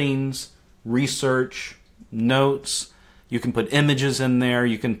 settings, research, notes. You can put images in there.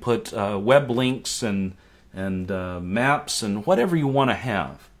 You can put web links and maps and whatever you want to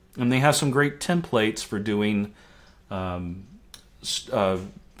have. And they have some great templates for doing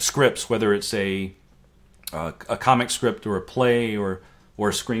scripts, whether it's a comic script or a play or a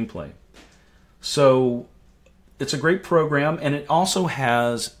screenplay. So it's a great program, and it also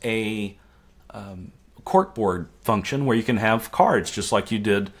has a corkboard function where you can have cards just like you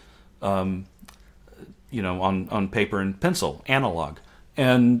did, on paper and pencil, analog.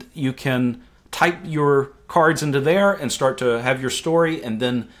 And you can type your cards into there and start to have your story, and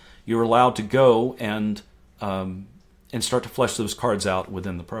then you're allowed to go and start to flesh those cards out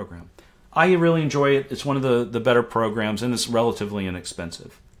within the program. I really enjoy it. It's one of the better programs, and it's relatively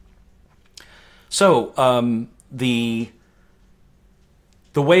inexpensive. So the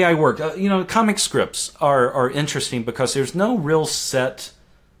way I work, comic scripts are interesting because there's no real set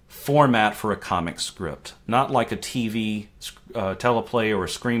format for a comic script, not like a TV teleplay or a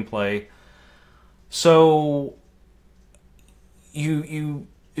screenplay. So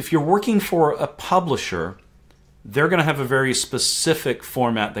if you're working for a publisher, they're going to have a very specific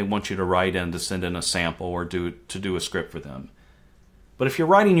format they want you to write in to send in a sample or to do a script for them. But if you're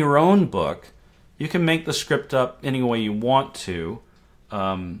writing your own book, you can make the script up any way you want to.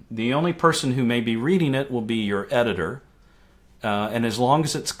 The only person who may be reading it will be your editor. And as long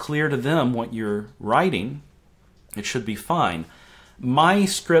as it's clear to them what you're writing, it should be fine. My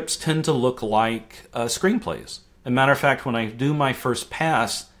scripts tend to look like screenplays. As a matter of fact, when I do my first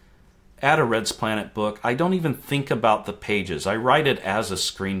pass at a Red's Planet book, I don't even think about the pages. I write it as a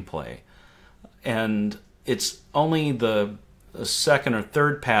screenplay. And it's only the second or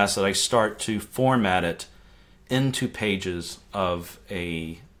third pass that I start to format it into pages of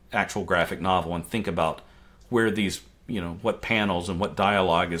a actual graphic novel and think about where these, what panels and what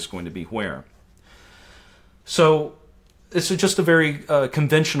dialogue is going to be where. So this is just a very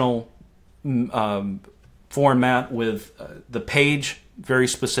conventional format with the page very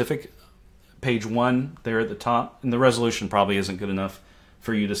specific. Page 1 there at the top, and the resolution probably isn't good enough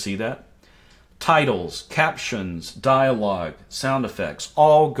for you to see that. Titles, captions, dialogue, sound effects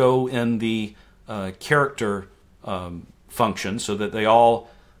all go in the character function so that they all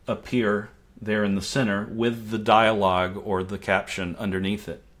appear there in the center with the dialogue or the caption underneath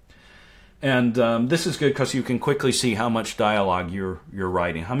it. And this is good because you can quickly see how much dialogue you're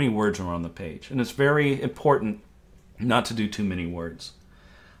writing, how many words are on the page. And it's very important not to do too many words.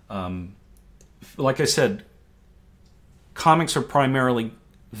 Like I said, comics are primarily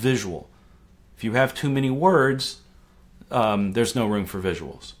visual. If you have too many words, there's no room for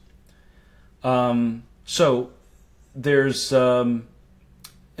visuals. So there's, and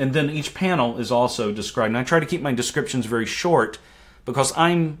then each panel is also described. And I try to keep my descriptions very short because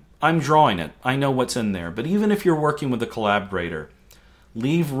I'm drawing it. I know what's in there. But even if you're working with a collaborator,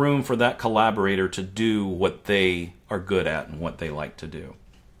 leave room for that collaborator to do what they are good at and what they like to do.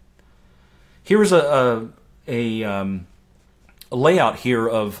 Here's a layout here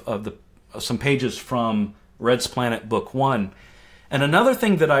of some pages from Red's Planet Book 1. And another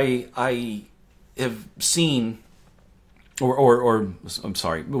thing that I have seen, or I'm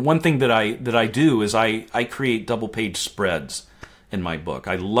sorry, one thing that I do is I create double page spreads in my book.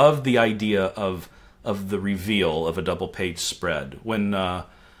 I love the idea of the reveal of a double page spread. When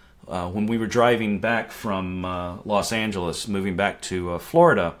we were driving back from Los Angeles, moving back to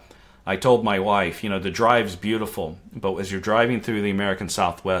Florida, I told my wife, the drive's beautiful, but as you're driving through the American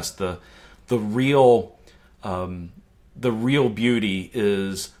Southwest, the real beauty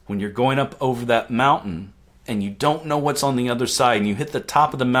is when you're going up over that mountain and you don't know what's on the other side, and you hit the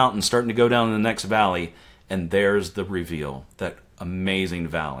top of the mountain starting to go down the next valley, and there's the reveal, that amazing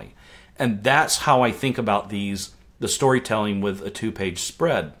valley. And that's how I think about the storytelling with a 2-page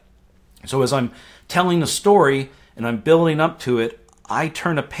spread. So as I'm telling a story and I'm building up to it, I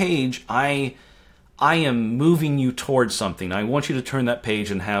turn a page, I am moving you towards something. I want you to turn that page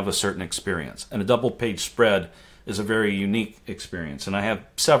and have a certain experience. And a double page spread is a very unique experience. And I have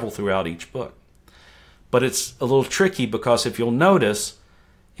several throughout each book. But it's a little tricky because if you'll notice,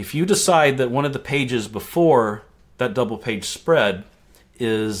 if you decide that one of the pages before that double page spread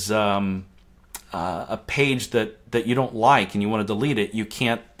is a page that you don't like and you want to delete it, you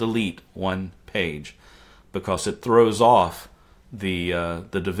can't delete one page because it throws off the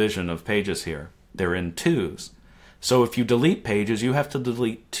division of pages here. They're in twos. So if you delete pages, you have to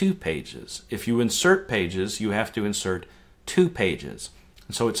delete 2 pages. If you insert pages, you have to insert 2 pages.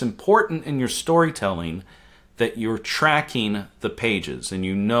 And so it's important in your storytelling that you're tracking the pages and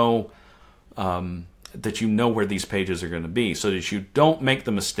you know that you know where these pages are going to be, so that you don't make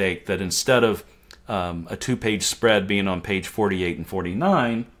the mistake that instead of a 2-page spread being on page 48 and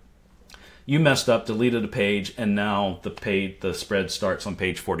 49, you messed up, deleted a page, and now the spread starts on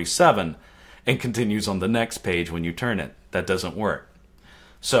page 47 and continues on the next page when you turn it. That doesn't work.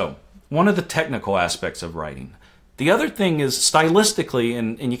 So, one of the technical aspects of writing, The other thing is stylistically,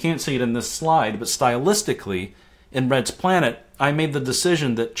 and you can't see it in this slide, but stylistically, in Red's Planet, I made the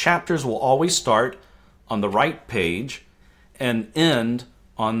decision that chapters will always start on the right page and end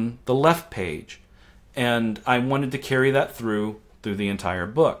on the left page. And I wanted to carry that through the entire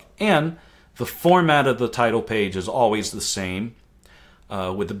book. And the format of the title page is always the same,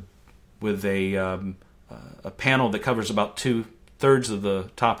 with a panel that covers about 2/3 of the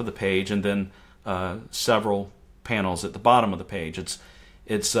top of the page, and then several panels at the bottom of the page.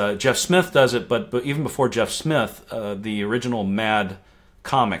 It's Jeff Smith does it, but even before Jeff Smith, the original Mad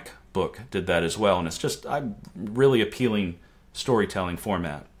comic book did that as well, and it's just a really appealing storytelling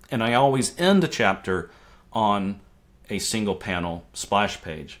format. And I always end a chapter on a single panel splash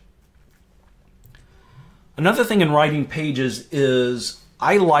page. Another thing in writing pages is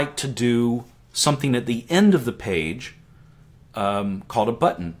I like to do something at the end of the page called a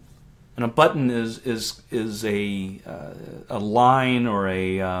button. And a button is a line or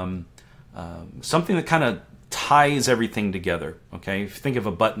a something that kind of ties everything together. Okay, if you think of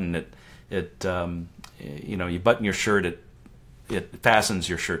a button, you know, you button your shirt, it fastens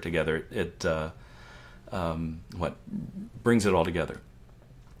your shirt together. It what brings it all together.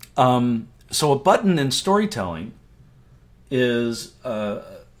 So a button in storytelling is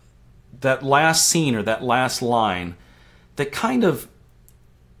that last scene or that last line that kind of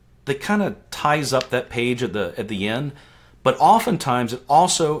ties up that page at the end, but oftentimes it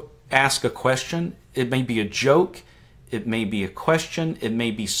also asks a question. It may be a joke, it may be a question, it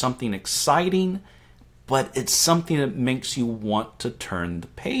may be something exciting, but it's something that makes you want to turn the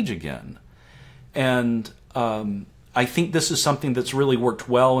page again. And I think this is something that's really worked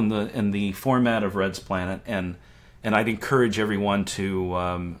well in the format of Red's Planet, and I'd encourage everyone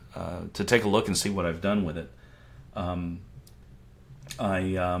to take a look and see what I've done with it. I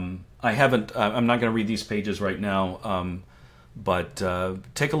haven't. I'm not going to read these pages right now, but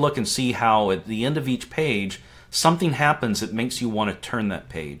take a look and see how at the end of each page something happens that makes you want to turn that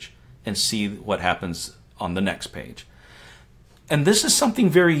page and see what happens on the next page. And this is something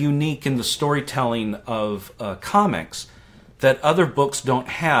very unique in the storytelling of comics that other books don't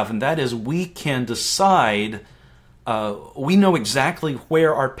have, and that is we can decide. We know exactly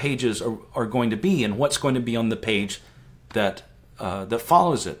where our pages are going to be and what's going to be on the page that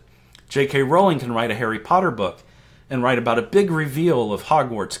follows it. J.K. Rowling can write a Harry Potter book and write about a big reveal of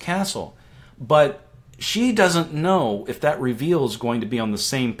Hogwarts Castle, but she doesn't know if that reveal is going to be on the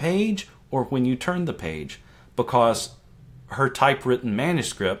same page or when you turn the page, because her typewritten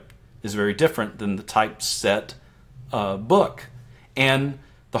manuscript is very different than the typeset book, and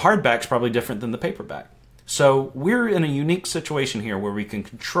the hardback's probably different than the paperback. So we're in a unique situation here where we can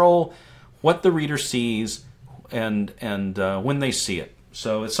control what the reader sees and when they see it.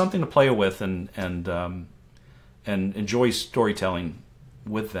 So it's something to play with and enjoy storytelling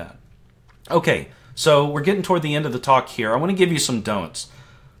with that. Okay, so we're getting toward the end of the talk here. I want to give you some don'ts,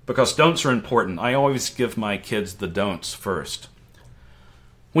 because don'ts are important. I always give my kids the don'ts first.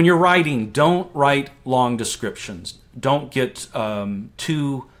 When you're writing, don't write long descriptions. Don't get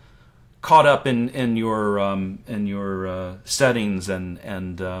too caught up in your settings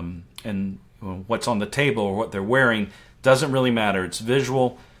and what's on the table or what they're wearing. Doesn't really matter. It's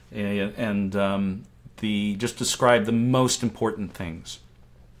visual, and just describe the most important things.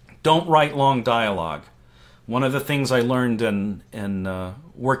 Don't write long dialogue. One of the things I learned in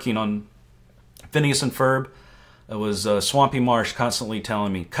working on Phineas and Ferb was Swampy Marsh constantly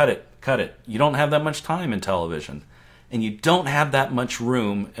telling me, cut it. You don't have that much time in television, and you don't have that much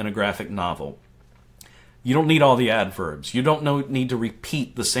room in a graphic novel. You don't need all the adverbs. You don't need to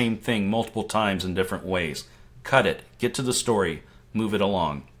repeat the same thing multiple times in different ways. Cut it. Get to the story. Move it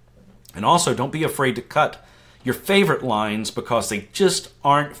along. And also, don't be afraid to cut your favorite lines because they just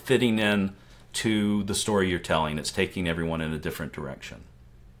aren't fitting in to the story you're telling. It's taking everyone in a different direction.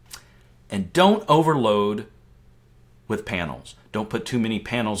 And don't overload with panels. Don't put too many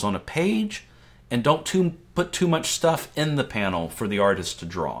panels on a page, and don't put too much stuff in the panel for the artist to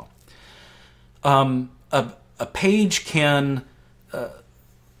draw. A page can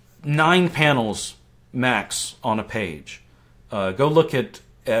 9 panels max on a page. Go look at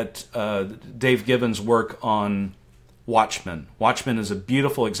Dave Gibbons' work on Watchmen. Watchmen is a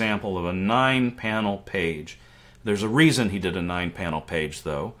beautiful example of a 9-panel page. There's a reason he did a 9-panel page,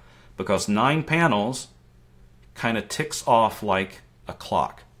 though, because 9 panels kind of ticks off like a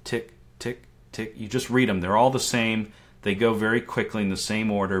clock. Tick, tick, tick. You just read them. They're all the same. They go very quickly in the same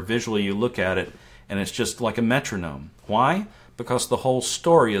order. Visually, you look at it, and it's just like a metronome. Why? Because the whole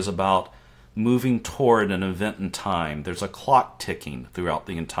story is about moving toward an event in time. There's a clock ticking throughout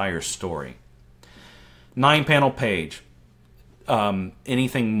the entire story. 9-panel page.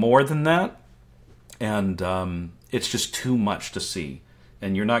 Anything more than that, and it's just too much to see.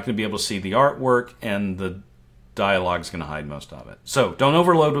 And you're not going to be able to see the artwork, and the dialogue's going to hide most of it. So don't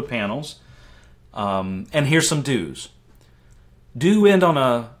overload with panels. And here's some do's. Do end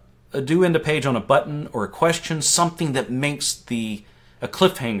a page on a button or a question, something that makes a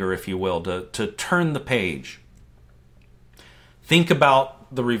cliffhanger, if you will, to turn the page. Think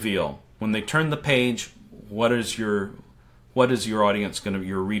about the reveal. When they turn the page, what is your audience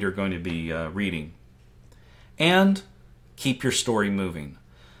your reader going to be reading? And keep your story moving.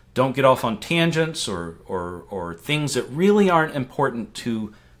 Don't get off on tangents or things that really aren't important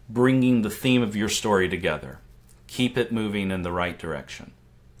to bringing the theme of your story together. Keep it moving in the right direction.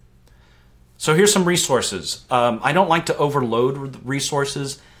 So here's some resources. I don't like to overload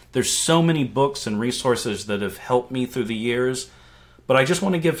resources. There's so many books and resources that have helped me through the years, but I just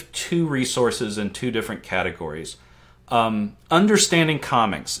want to give 2 resources in 2 different categories. Understanding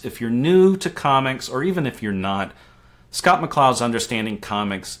Comics. If you're new to comics, or even if you're not, Scott McCloud's Understanding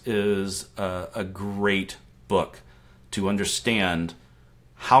Comics is a great book to understand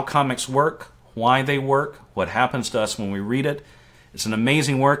how comics work, why they work, what happens to us when we read it. It's an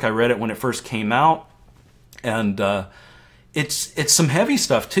amazing work. I read it when it first came out, and it's some heavy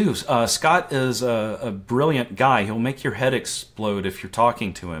stuff too. Scott is a brilliant guy. He'll make your head explode if you're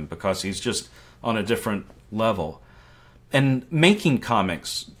talking to him because he's just on a different level. And Making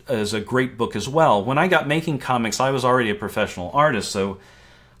Comics is a great book as well. When I got Making Comics, I was already a professional artist, so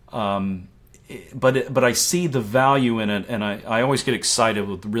but I see the value in it, and I always get excited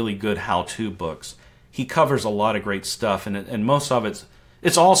with really good how-to books. He covers a lot of great stuff, and most of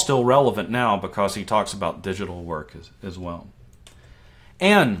it's all still relevant now because he talks about digital work as well.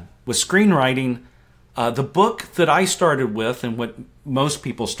 And with screenwriting, the book that I started with, and what most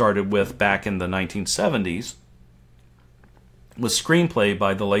people started with back in the 1970s, was Screenplay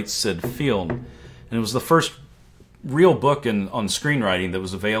by the late Sid Field, and it was the first real book on screenwriting that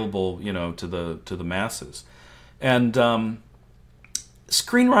was available, to the masses. And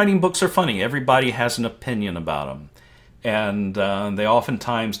screenwriting books are funny. Everybody has an opinion about them, and they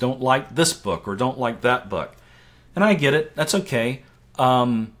oftentimes don't like this book or don't like that book, and I get it. That's okay.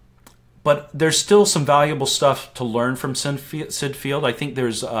 But there's still some valuable stuff to learn from Sid Field. I think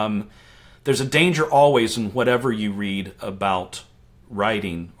there's a danger always in whatever you read about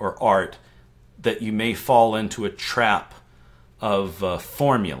writing or art that you may fall into a trap of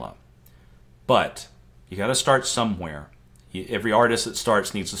formula. But you got to start somewhere. Every artist that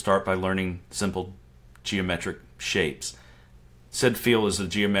starts needs to start by learning simple geometric shapes. Sid Field is the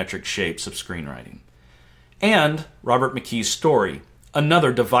geometric shapes of screenwriting. And Robert McKee's Story,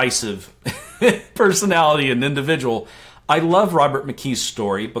 another divisive personality and individual. I love Robert McKee's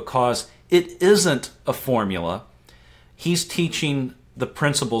Story because it isn't a formula. He's teaching the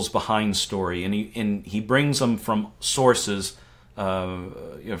principles behind story, and he brings them from sources,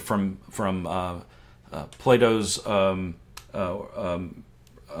 from Plato's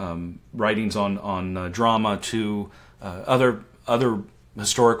writings on drama to other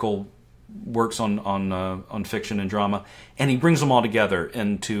historical works on fiction and drama, and he brings them all together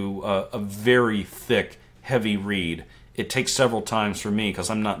into a very thick, heavy read. It takes several times for me because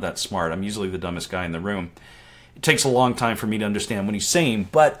I'm not that smart. I'm usually the dumbest guy in the room. It takes a long time for me to understand what he's saying,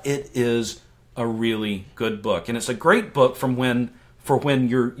 but it is a really good book, and it's a great book for when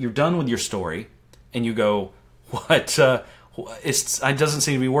you're done with your story and you go, what? It doesn't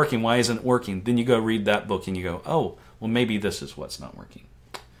seem to be working. Why isn't it working? Then you go read that book and you go, oh, well, maybe this is what's not working.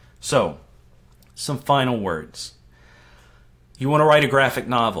 So, some final words. You want to write a graphic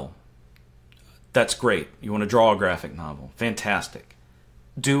novel? That's great. You want to draw a graphic novel? Fantastic.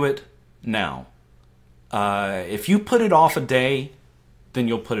 Do it now. If you put it off a day, then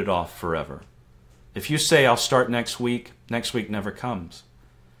you'll put it off forever. If you say, I'll start next week never comes.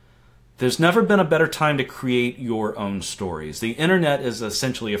 There's never been a better time to create your own stories. The internet is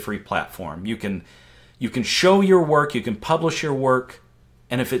essentially a free platform. You can show your work, you can publish your work,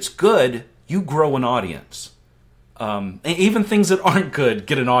 and if it's good, you grow an audience. Even things that aren't good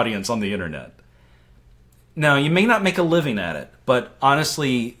get an audience on the internet. Now, you may not make a living at it, but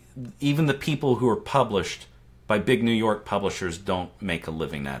honestly, even the people who are published by big New York publishers don't make a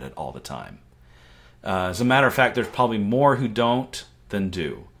living at it all the time. As a matter of fact, there's probably more who don't than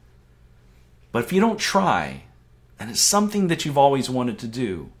do. But if you don't try, and it's something that you've always wanted to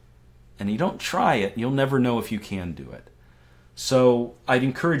do, and you don't try it, you'll never know if you can do it. So I'd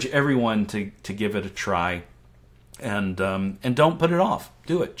encourage everyone to give it a try, and don't put it off.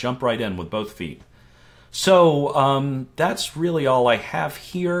 Do it. Jump right in with both feet. So that's really all I have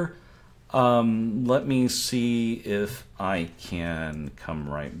here. Let me see if I can come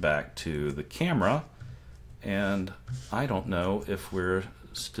right back to the camera. And I don't know if we're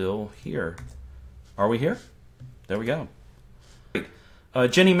still here. Are we here? There we go.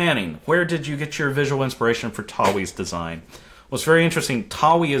 Jenny Manning, where did you get your visual inspiration for Tawi's design? Well, it's very interesting.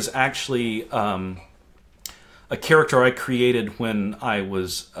 Tawi is actually a character I created when I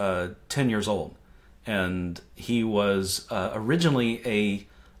was 10 years old. And he was originally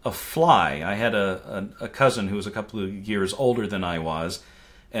a fly. I had a cousin who was a couple of years older than I was,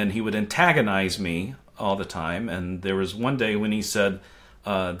 and he would antagonize me all the time. And there was one day when he said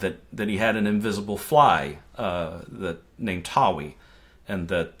that he had an invisible fly named Tawi, and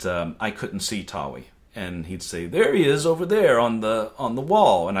that I couldn't see Tawi. And he'd say, "There he is over there on the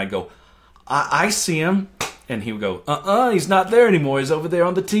wall." And I'd go, I see him." And he would go, he's not there anymore. He's over there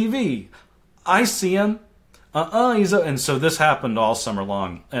on the TV. "I see him. And so this happened all summer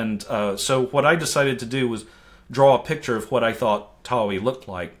long. And so what I decided to do was draw a picture of what I thought Tawi looked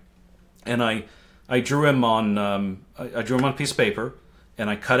like. And I drew him on a piece of paper, and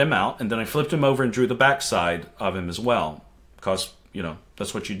I cut him out, and then I flipped him over and drew the backside of him as well, because, you know,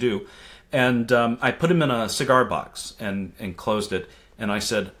 that's what you do. And I put him in a cigar box and closed it, and I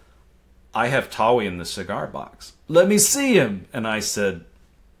said, "I have Tawi in the cigar box. Let me see him." And I said,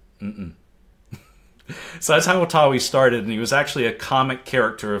 "Mm-mm." So that's how Tawi started, and he was actually a comic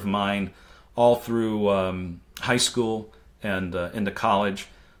character of mine all through high school and into college.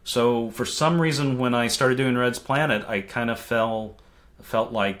 So for some reason, when I started doing Red's Planet, I kind of felt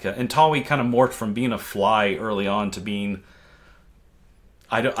like, and Tawi kind of morphed from being a fly early on to being,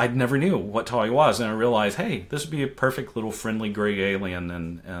 I never knew what Tawi was, and I realized, hey, this would be a perfect little friendly gray alien,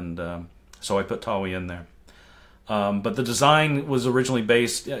 and so I put Tawi in there. But the design was originally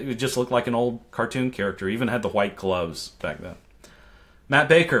based, it just looked like an old cartoon character, even had the white gloves back then. Matt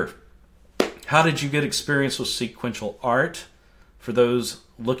Baker, how did you get experience with sequential art? For those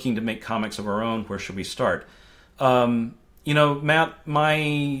looking to make comics of our own, where should we start? You know, Matt,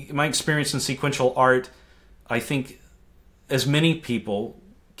 my experience in sequential art, I think, as many people,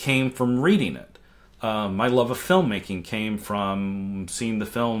 came from reading it. My love of filmmaking came from seeing the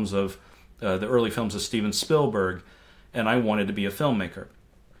films of the early films of Steven Spielberg, and I wanted to be a filmmaker.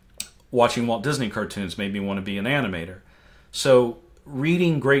 Watching Walt Disney cartoons made me want to be an animator. So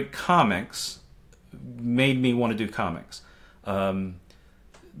reading great comics made me want to do comics.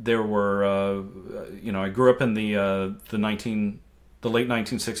 There were, you know, I grew up in the late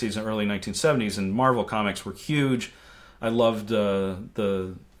 1960s and early 1970s, and Marvel comics were huge. I loved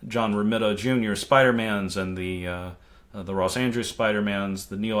the John Romita Jr. Spider-Mans and the Ross Andrews Spider-Mans,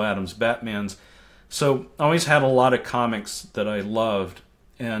 the Neil Adams Batmans. So I always had a lot of comics that I loved.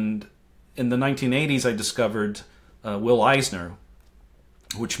 And in the 1980s, I discovered Will Eisner,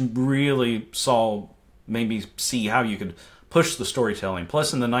 which really made me see how you could push the storytelling.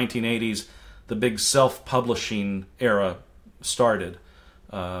 Plus, in the 1980s, the big self-publishing era started.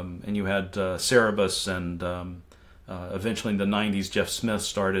 And you had Cerebus, and eventually in the 90s, Jeff Smith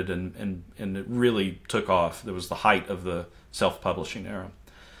started, and it really took off. There was the height of the self-publishing era.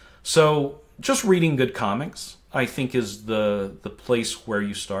 So just reading good comics, I think, is the place where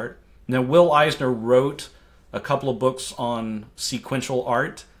you start. Now, Will Eisner wrote a couple of books on sequential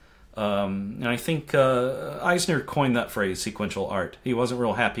art, and I think Eisner coined that phrase, sequential art. He wasn't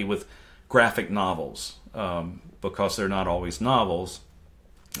real happy with graphic novels because they're not always novels.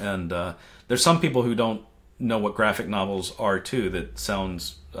 And there's some people who don't know what graphic novels are too, that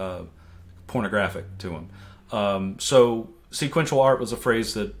sounds pornographic to them. So sequential art was a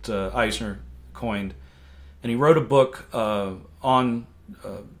phrase that Eisner coined, and he wrote a book on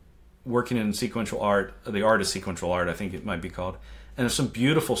working in sequential art, the art of sequential art, I think it might be called, and there's some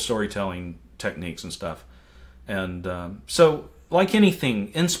beautiful storytelling techniques and stuff. And so, like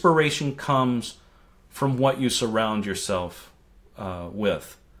anything, inspiration comes from what you surround yourself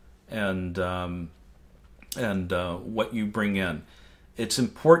with, and what you bring in. It's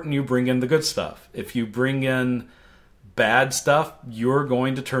important you bring in the good stuff. If you bring in bad stuff, you're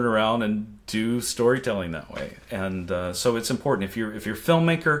going to turn around and do storytelling that way. And so it's important. If you're a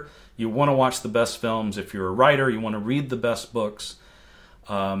filmmaker, you want to watch the best films. If you're a writer, you want to read the best books,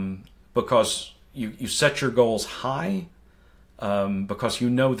 because you set your goals high, because you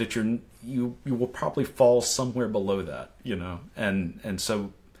know that you will probably fall somewhere below that, you know. And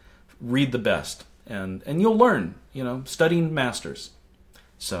so read the best. And you'll learn, you know, studying masters.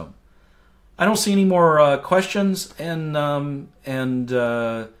 So I don't see any more questions. And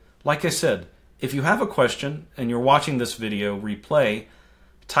like I said, if you have a question and you're watching this video replay,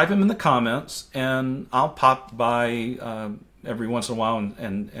 type them in the comments, and I'll pop by every once in a while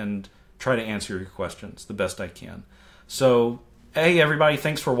and try to answer your questions the best I can. So, hey, everybody,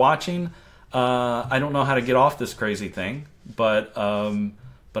 thanks for watching. I don't know how to get off this crazy thing, but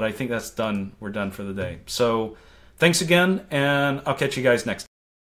I think that's done. We're done for the day. So, thanks again, and I'll catch you guys next time.